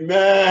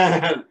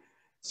 Amen.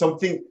 Some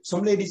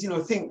ladies, you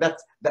know, think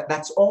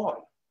that's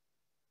all.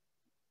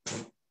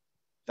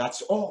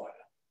 That's all.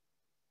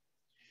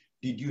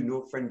 Did you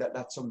know, friend,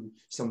 that some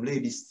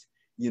ladies,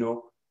 you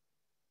know,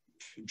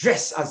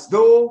 dress as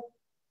though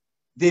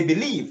They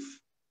believe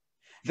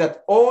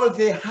that all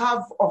they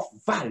have of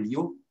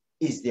value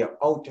is their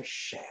outer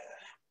shell.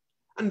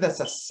 And that's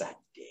a sad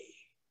day.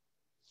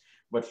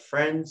 But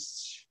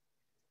friends,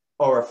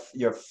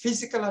 your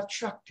physical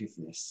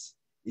attractiveness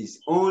is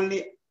only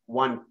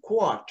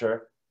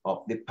 1/4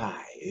 of the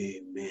pie.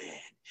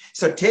 Amen.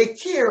 So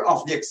take care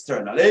of the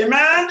external.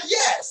 Amen.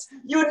 Yes,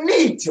 you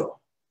need to.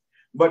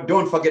 But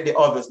don't forget the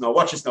others now.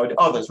 Watch this now. The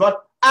others. What?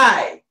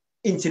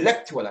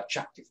 Intellectual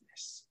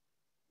attractiveness.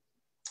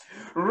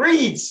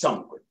 Read some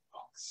good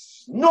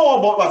books. Know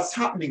about what's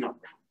happening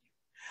around you.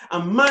 A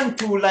man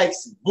too likes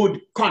good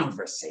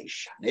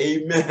conversation.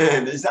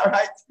 Amen. Is that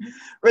right?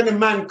 When a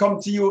man come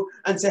to you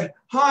and say,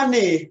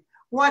 honey,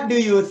 what do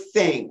you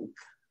think?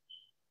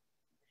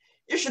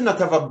 You should not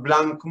have a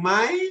blank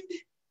mind.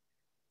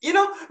 You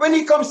know, when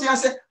he comes to you and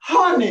say,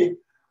 honey,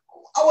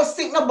 I was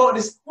thinking about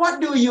this. What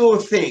do you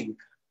think?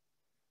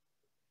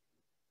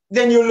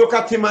 Then you look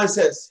at him and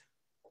says,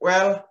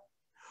 well,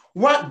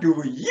 what do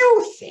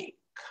you think?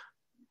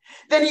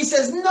 Then he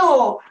says,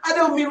 no, I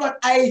don't mean what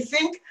I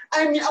think.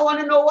 I mean, I want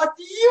to know what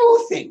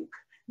you think.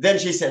 Then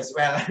she says,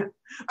 well,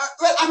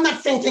 I'm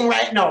not thinking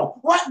right now.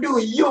 What do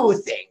you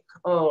think?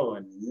 Oh,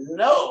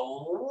 no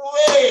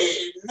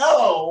way,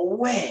 no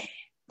way.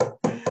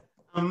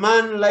 A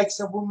man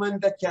likes a woman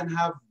that can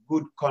have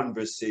good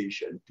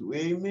conversation too.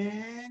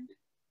 Amen.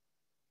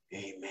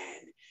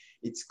 Amen.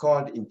 It's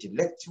called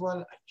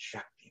intellectual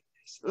attractiveness.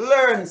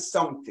 Learn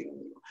something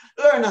new.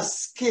 Learn a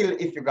skill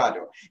if you got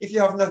to. If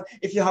you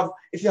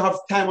have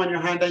time on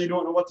your hand and you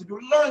don't know what to do,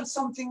 learn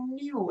something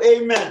new.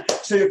 Amen.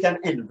 So you can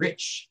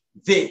enrich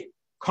the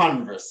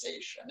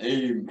conversation.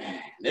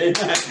 Amen.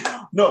 Amen.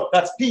 No,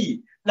 that's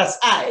P. That's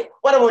I.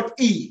 What about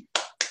E?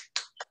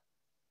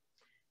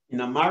 In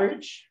a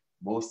marriage,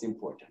 most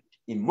important,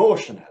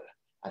 emotional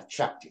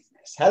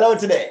attractiveness. Hello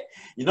today.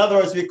 In other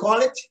words, we call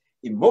it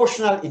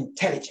emotional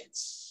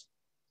intelligence.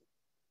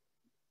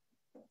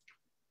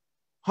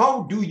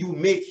 How do you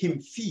make him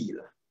feel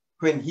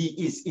when he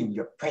is in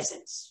your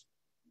presence?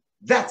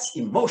 That's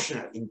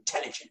emotional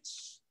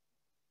intelligence.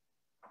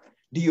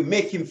 Do you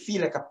make him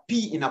feel like a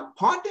pea in a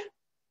pod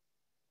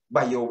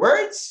by your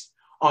words,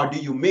 or do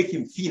you make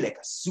him feel like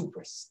a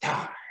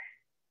superstar?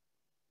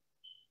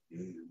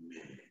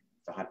 Amen.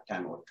 If I had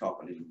time, I would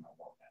talk a little more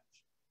about that.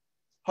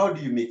 How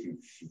do you make him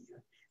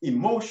feel?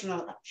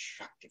 Emotional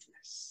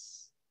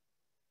attractiveness.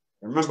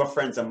 Remember,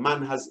 friends, a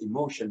man has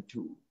emotion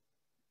too.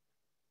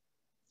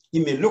 He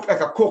may look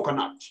like a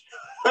coconut.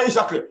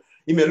 Exactly.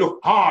 He may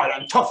look hard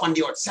and tough on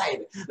the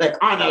outside, like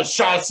Arnold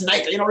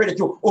Schwarzenegger, ready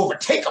to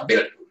overtake a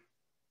building,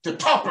 to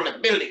topple a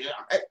building.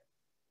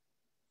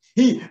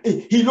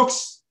 He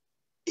looks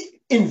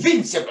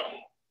invincible,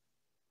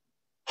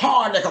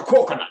 hard like a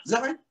coconut. Is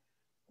that right?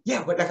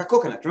 Yeah, but like a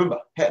coconut, remember,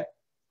 hey,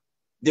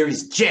 there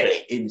is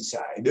jelly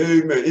inside.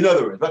 Amen. In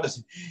other words, what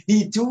does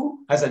he too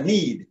has a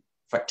need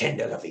for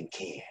tender loving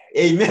care.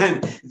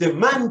 Amen. The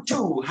man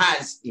too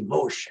has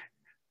emotion.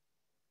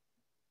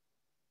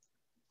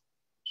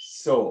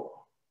 So,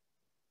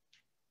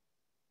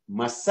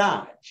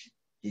 massage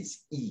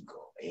his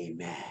ego.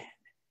 Amen.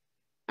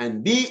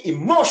 And be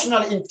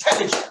emotionally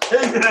intelligent.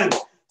 Amen.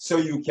 So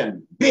you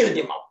can build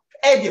him up,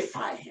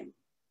 edify him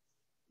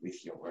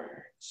with your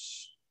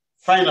words.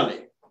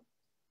 Finally,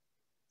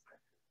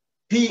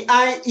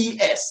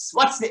 P-I-E-S.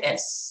 What's the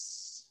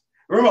S?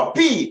 Remember,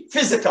 P,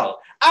 physical.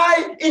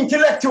 I,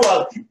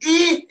 intellectual.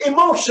 E,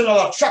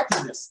 emotional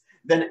attractiveness.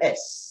 Then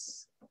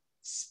S,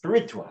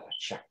 spiritual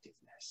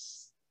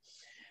attractiveness.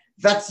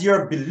 That's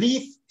your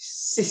belief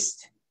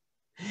system.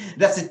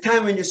 That's the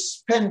time when you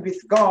spend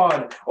with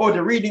God. Oh,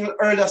 the reading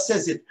earlier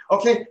says it.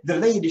 Okay, the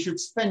lady should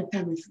spend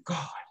time with God.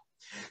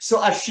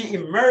 So as she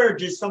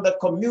emerges from that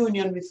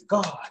communion with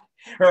God,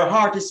 her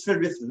heart is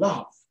filled with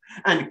love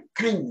and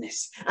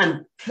kindness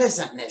and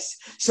pleasantness,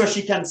 so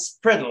she can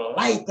spread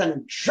light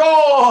and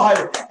joy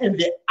in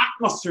the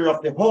atmosphere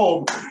of the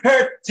home.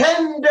 Her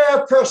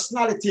tender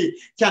personality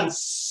can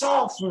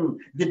soften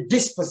the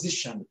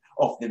disposition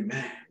of the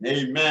man.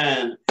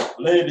 Amen.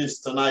 Ladies,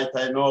 tonight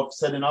I know I've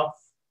said enough.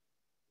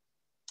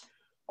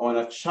 I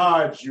want to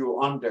charge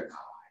you under God.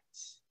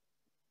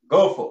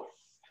 Go forth.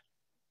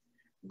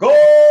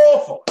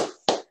 Go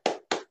forth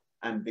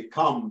and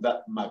become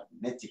that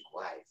magnetic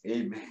wife.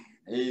 Amen.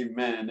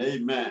 Amen.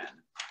 Amen.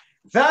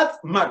 That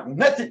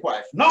magnetic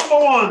wife. Number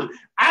one,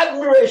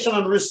 admiration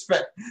and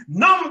respect.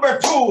 Number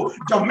two,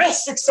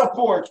 domestic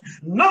support.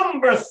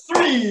 Number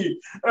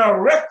three,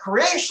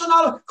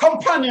 recreational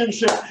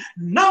companionship.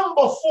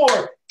 Number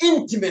four,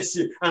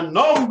 intimacy. And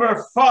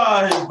number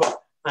five,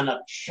 an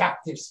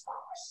attractive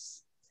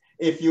spouse.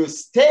 If you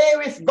stay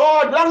with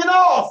God long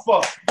enough,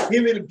 he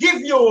will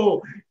give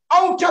you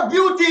outer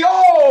beauty,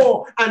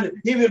 oh, and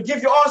he will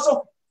give you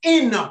also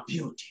inner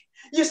beauty.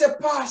 You say,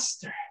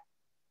 Pastor,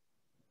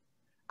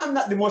 I'm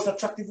not the most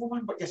attractive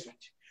woman, but guess what?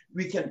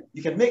 You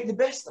can make the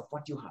best of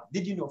what you have.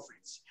 Did you know,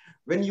 friends?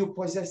 When you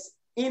possess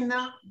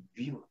inner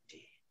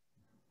beauty,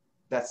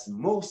 that's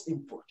most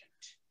important.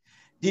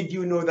 Did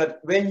you know that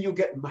when you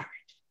get married,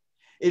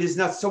 it is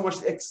not so much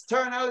the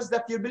externals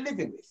that you'll be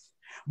living with,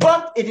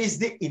 but it is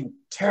the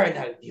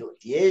internal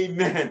beauty.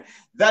 Amen.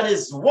 That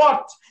is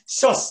what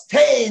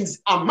sustains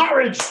a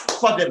marriage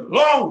for the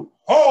long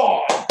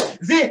haul.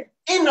 The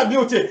inner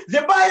beauty.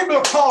 The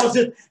Bible calls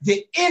it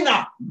the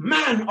inner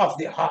man of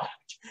the heart,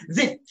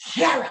 the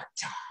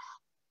character.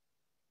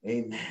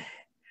 Amen.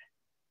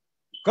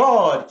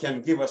 God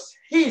can give us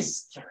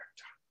his character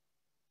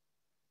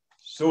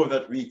so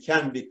that we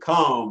can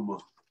become,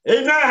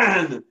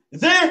 amen,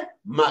 the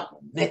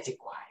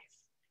magnetic wife.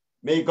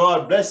 May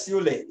God bless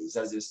you, ladies,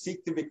 as you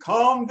seek to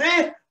become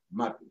the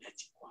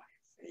magnetic wife.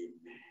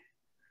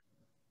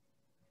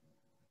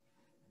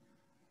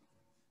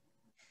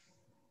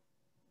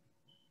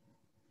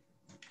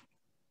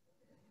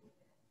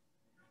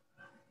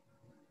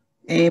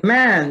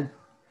 Amen.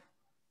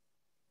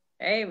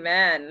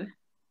 Amen.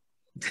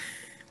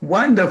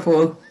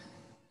 Wonderful.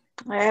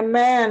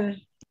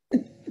 Amen.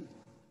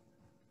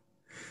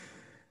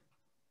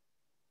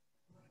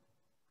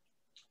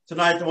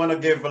 Tonight, I want to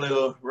give a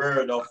little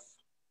word of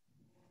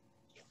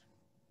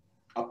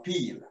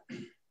appeal.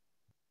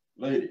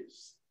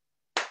 Ladies,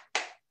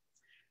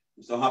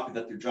 I'm so happy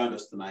that you joined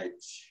us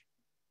tonight.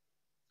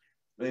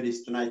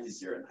 Ladies, tonight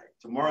is your night.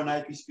 Tomorrow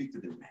night, we speak to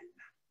the men.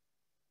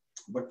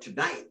 But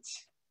tonight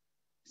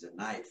is a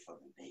night for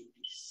the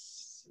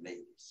ladies.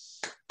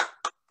 Ladies.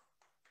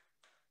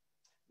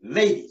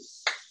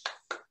 Ladies,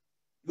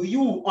 do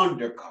you,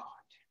 under God,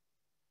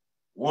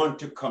 want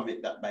to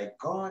commit that by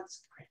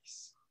God's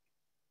grace,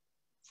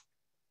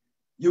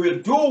 you will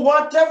do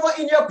whatever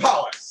in your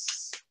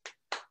powers,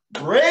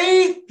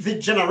 break the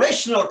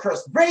generational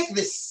curse, break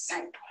the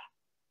cycle,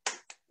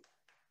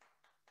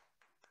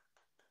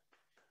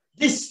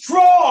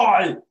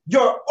 destroy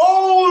your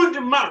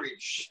old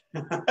marriage.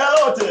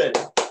 Hello today.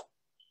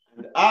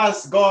 And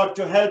ask God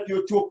to help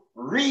you to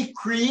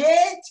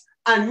recreate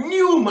a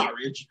new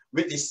marriage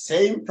with the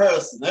same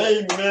person.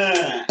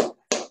 Amen.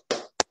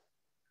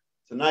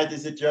 Tonight,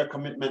 is it your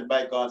commitment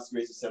by God's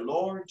grace to say,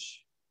 Lord,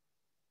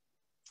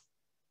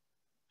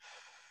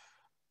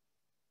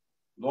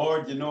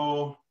 you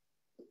know,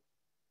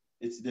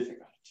 it's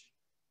difficult.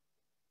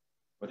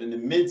 But in the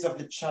midst of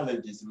the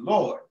challenges,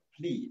 Lord,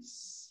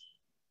 please,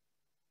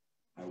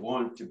 I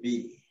want to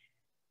be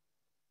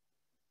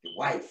the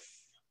wife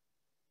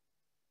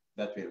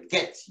that will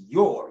get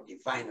your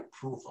divine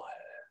approval.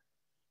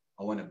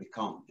 I want to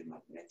become the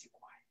magnetic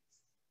wife.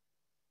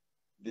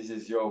 This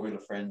is your will,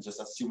 friends. Just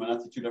assume an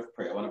attitude of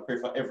prayer. I want to pray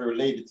for every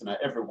lady tonight,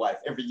 every wife,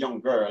 every young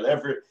girl,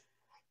 every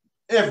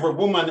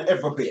woman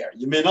everywhere.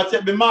 You may not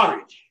yet be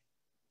married,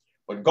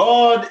 but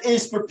God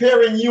is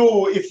preparing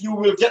you if you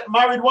will get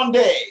married one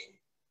day.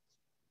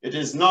 It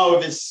is now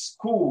the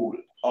school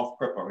of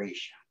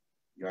preparation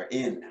you're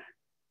in.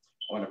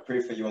 I want to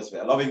pray for you as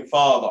well. Loving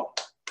Father,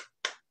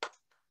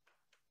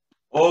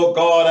 oh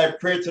God, I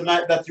pray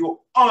tonight that you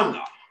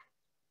honor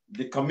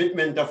the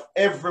commitment of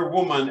every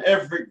woman,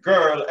 every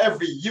girl,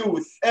 every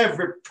youth,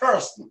 every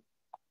person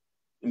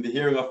in the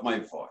hearing of my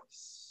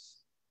voice.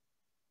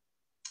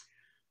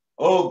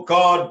 Oh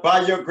God,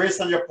 by your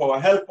grace and your power,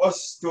 help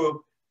us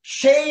to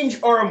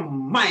change our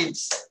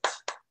mindset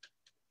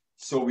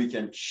so we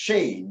can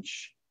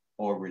change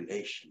our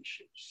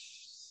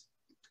relationships.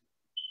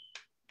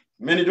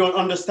 Many don't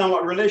understand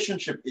what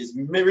relationship is.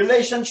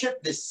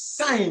 Relationship, the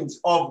signs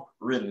of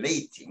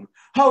relating.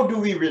 How do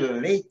we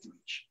relate to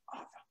each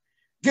other?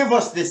 Give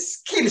us the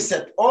skill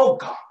set, oh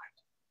God,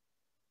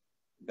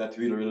 that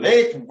we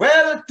relate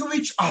well to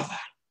each other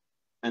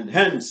and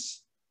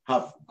hence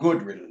have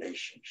good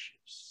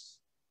relationships.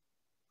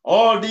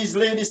 All these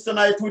ladies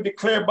tonight who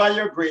declare by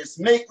your grace,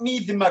 make me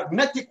the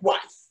magnetic wife.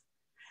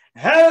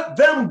 Help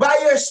them by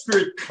your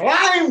spirit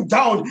climb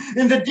down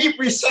in the deep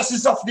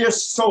recesses of their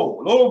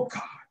soul, oh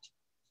God.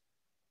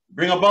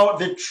 Bring about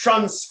the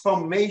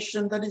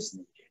transformation that is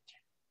needed.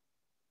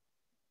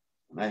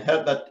 And I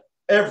help that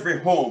every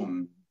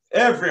home,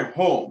 that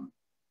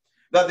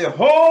the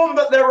home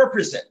that they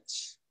represent,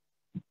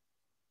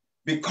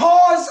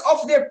 because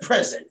of their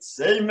presence,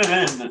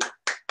 amen,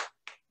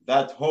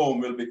 that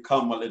home will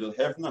become a little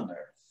heaven on earth.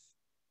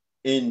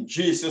 In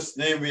Jesus'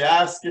 name we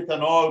ask it,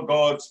 and all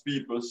God's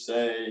people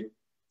say,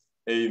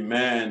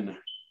 amen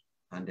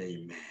and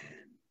amen.